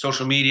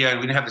social media and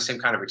we didn't have the same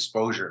kind of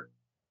exposure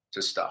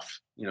to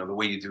stuff, the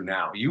way you do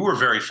now. You were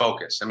very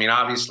focused. I mean,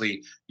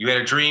 obviously you had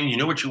a dream, you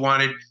knew what you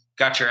wanted,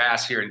 got your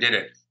ass here and did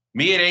it.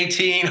 Me at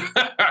 18,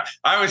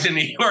 I was in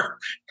New York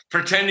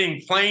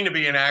playing to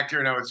be an actor,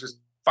 and I was just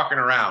fucking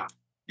around,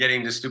 getting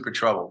into stupid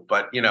trouble.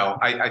 But,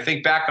 I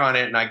think back on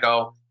it and I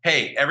go,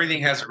 hey,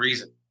 everything has a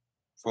reason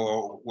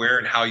for where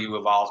and how you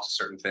evolve to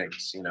certain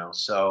things,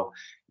 So,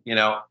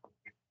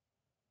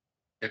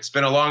 it's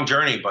been a long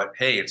journey, but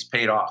hey, it's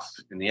paid off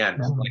in the end.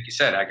 Like you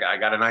said, I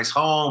got a nice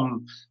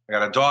home. I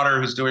got a daughter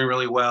who's doing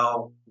really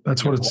well.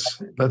 That's what's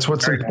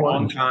important. A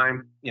long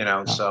time,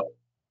 so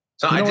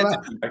I did.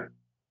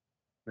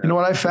 You know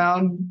what I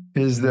found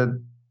is that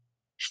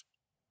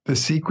the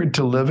secret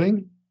to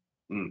living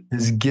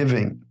is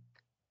giving.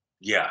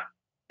 Yeah.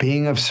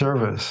 Being of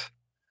service.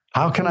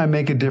 How can I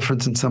make a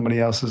difference in somebody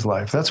else's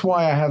life? That's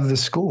why I have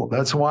this school.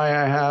 That's why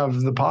I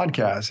have the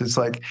podcast. It's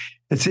like,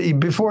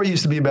 before it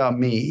used to be about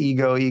me,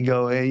 ego, me.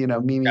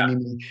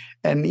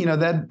 And,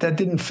 that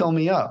didn't fill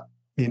me up.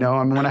 I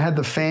mean, when I had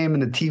the fame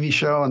and the TV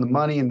show and the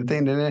money and the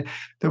thing,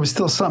 there was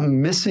still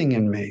something missing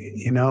in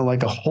me,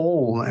 like a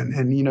hole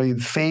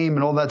and fame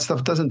and all that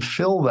stuff doesn't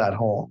fill that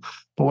hole.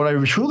 But what I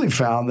truly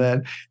found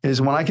that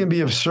is when I can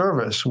be of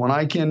service, when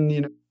I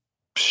can,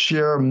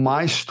 share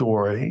my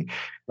story,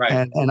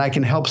 right. and I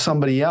can help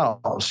somebody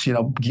else,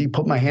 you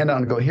put my hand out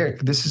and go, here,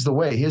 this is the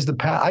way, here's the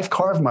path. I've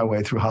carved my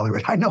way through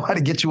Hollywood. I know how to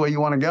get you where you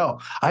want to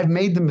go. I've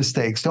made the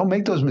mistakes. Don't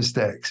make those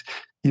mistakes.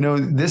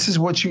 This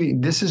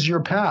is your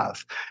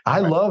path. I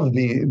love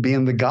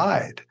being the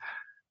guide,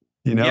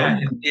 Yeah,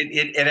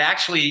 it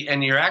actually,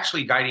 and you're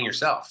actually guiding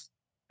yourself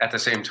at the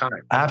same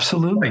time.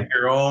 Absolutely. Like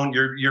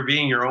you're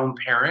being your own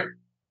parent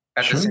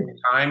at the same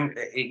time.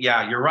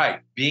 Yeah, you're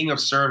right. Being of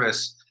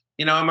service.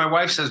 And my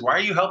wife says, why are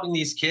you helping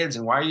these kids?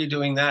 And why are you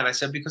doing that? And I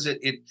said, because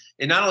it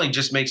not only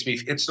just makes me,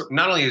 it's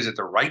not only is it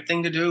the right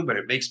thing to do, but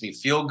it makes me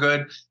feel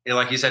good.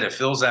 Like you said, it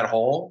fills that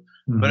hole,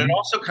 but it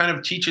also kind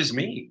of teaches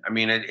me. I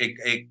mean,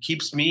 it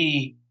keeps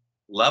me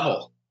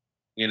level,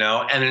 and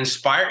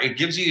it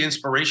gives you the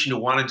inspiration to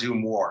want to do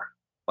more.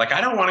 Like,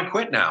 I don't want to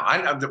quit now.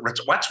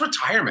 What's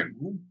retirement?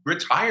 Who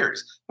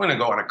retires? I'm going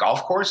to go on a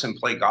golf course and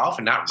play golf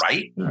and not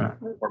write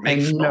or make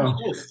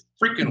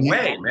freaking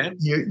way, man.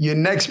 Your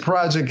next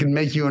project can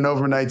make you an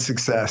overnight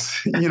success.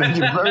 Your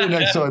very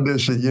next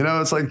audition.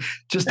 It's like,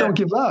 just don't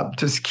give up.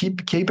 Just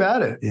keep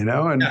at it.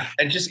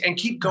 And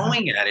keep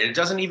going at it. It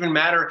doesn't even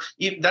matter.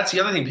 That's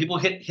the other thing. People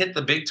hit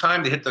the big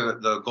time. They hit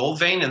the gold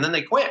vein and then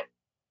they quit.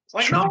 It's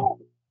like, no.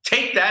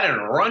 Take that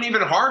and run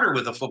even harder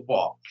with the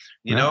football.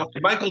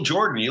 Michael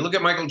Jordan, you look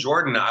at Michael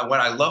Jordan,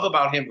 what I love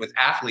about him with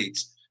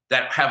athletes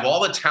that have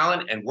all the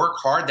talent and work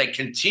hard, they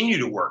continue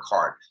to work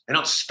hard. They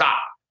don't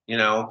stop.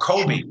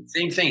 Kobe,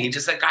 same thing.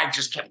 That guy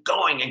just kept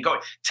going and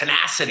going.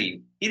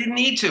 Tenacity. He didn't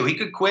need to. He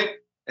could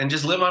quit and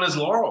just live on his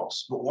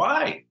laurels. But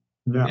why?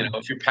 Yeah.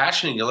 If you're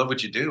passionate, you love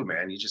what you do,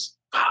 man. You just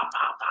pop.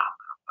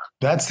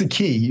 That's the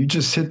key. You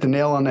just hit the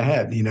nail on the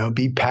head.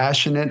 Be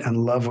passionate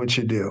and love what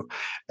you do,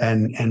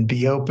 and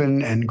be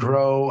open and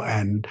grow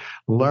and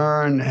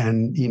learn,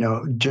 and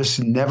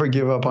just never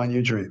give up on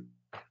your dream.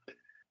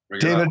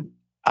 David,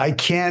 I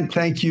can't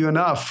thank you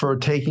enough for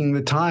taking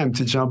the time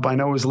to jump. I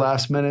know it was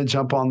last minute.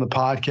 Jump on the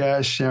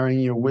podcast, sharing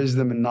your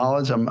wisdom and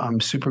knowledge.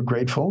 I'm super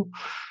grateful.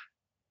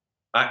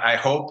 I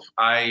hope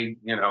I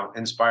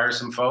inspire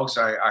some folks.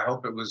 I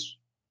hope it was.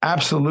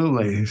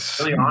 Absolutely.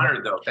 Really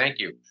honored, though. Thank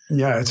you.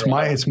 Yeah, it's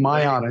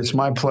my honor. It's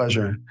my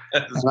pleasure.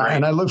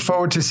 And I look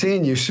forward to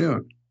seeing you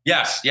soon.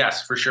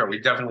 Yes, for sure. We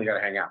definitely got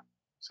to hang out.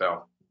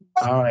 So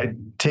All right.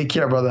 Take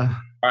care, brother.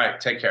 All right.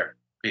 Take care.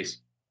 Peace.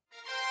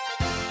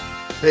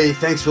 Hey,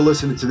 thanks for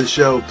listening to the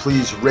show.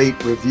 Please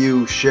rate,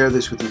 review, share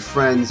this with your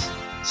friends.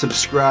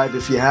 Subscribe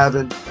if you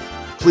haven't.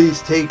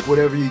 Please take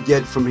whatever you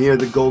get from here,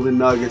 the golden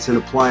nuggets, and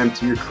apply them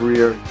to your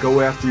career.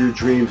 Go after your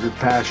dreams with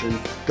passion.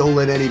 Don't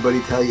let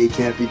anybody tell you it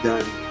can't be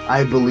done.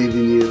 I believe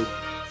in you.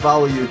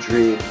 Follow your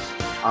dreams.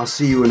 I'll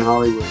see you in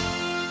Hollywood.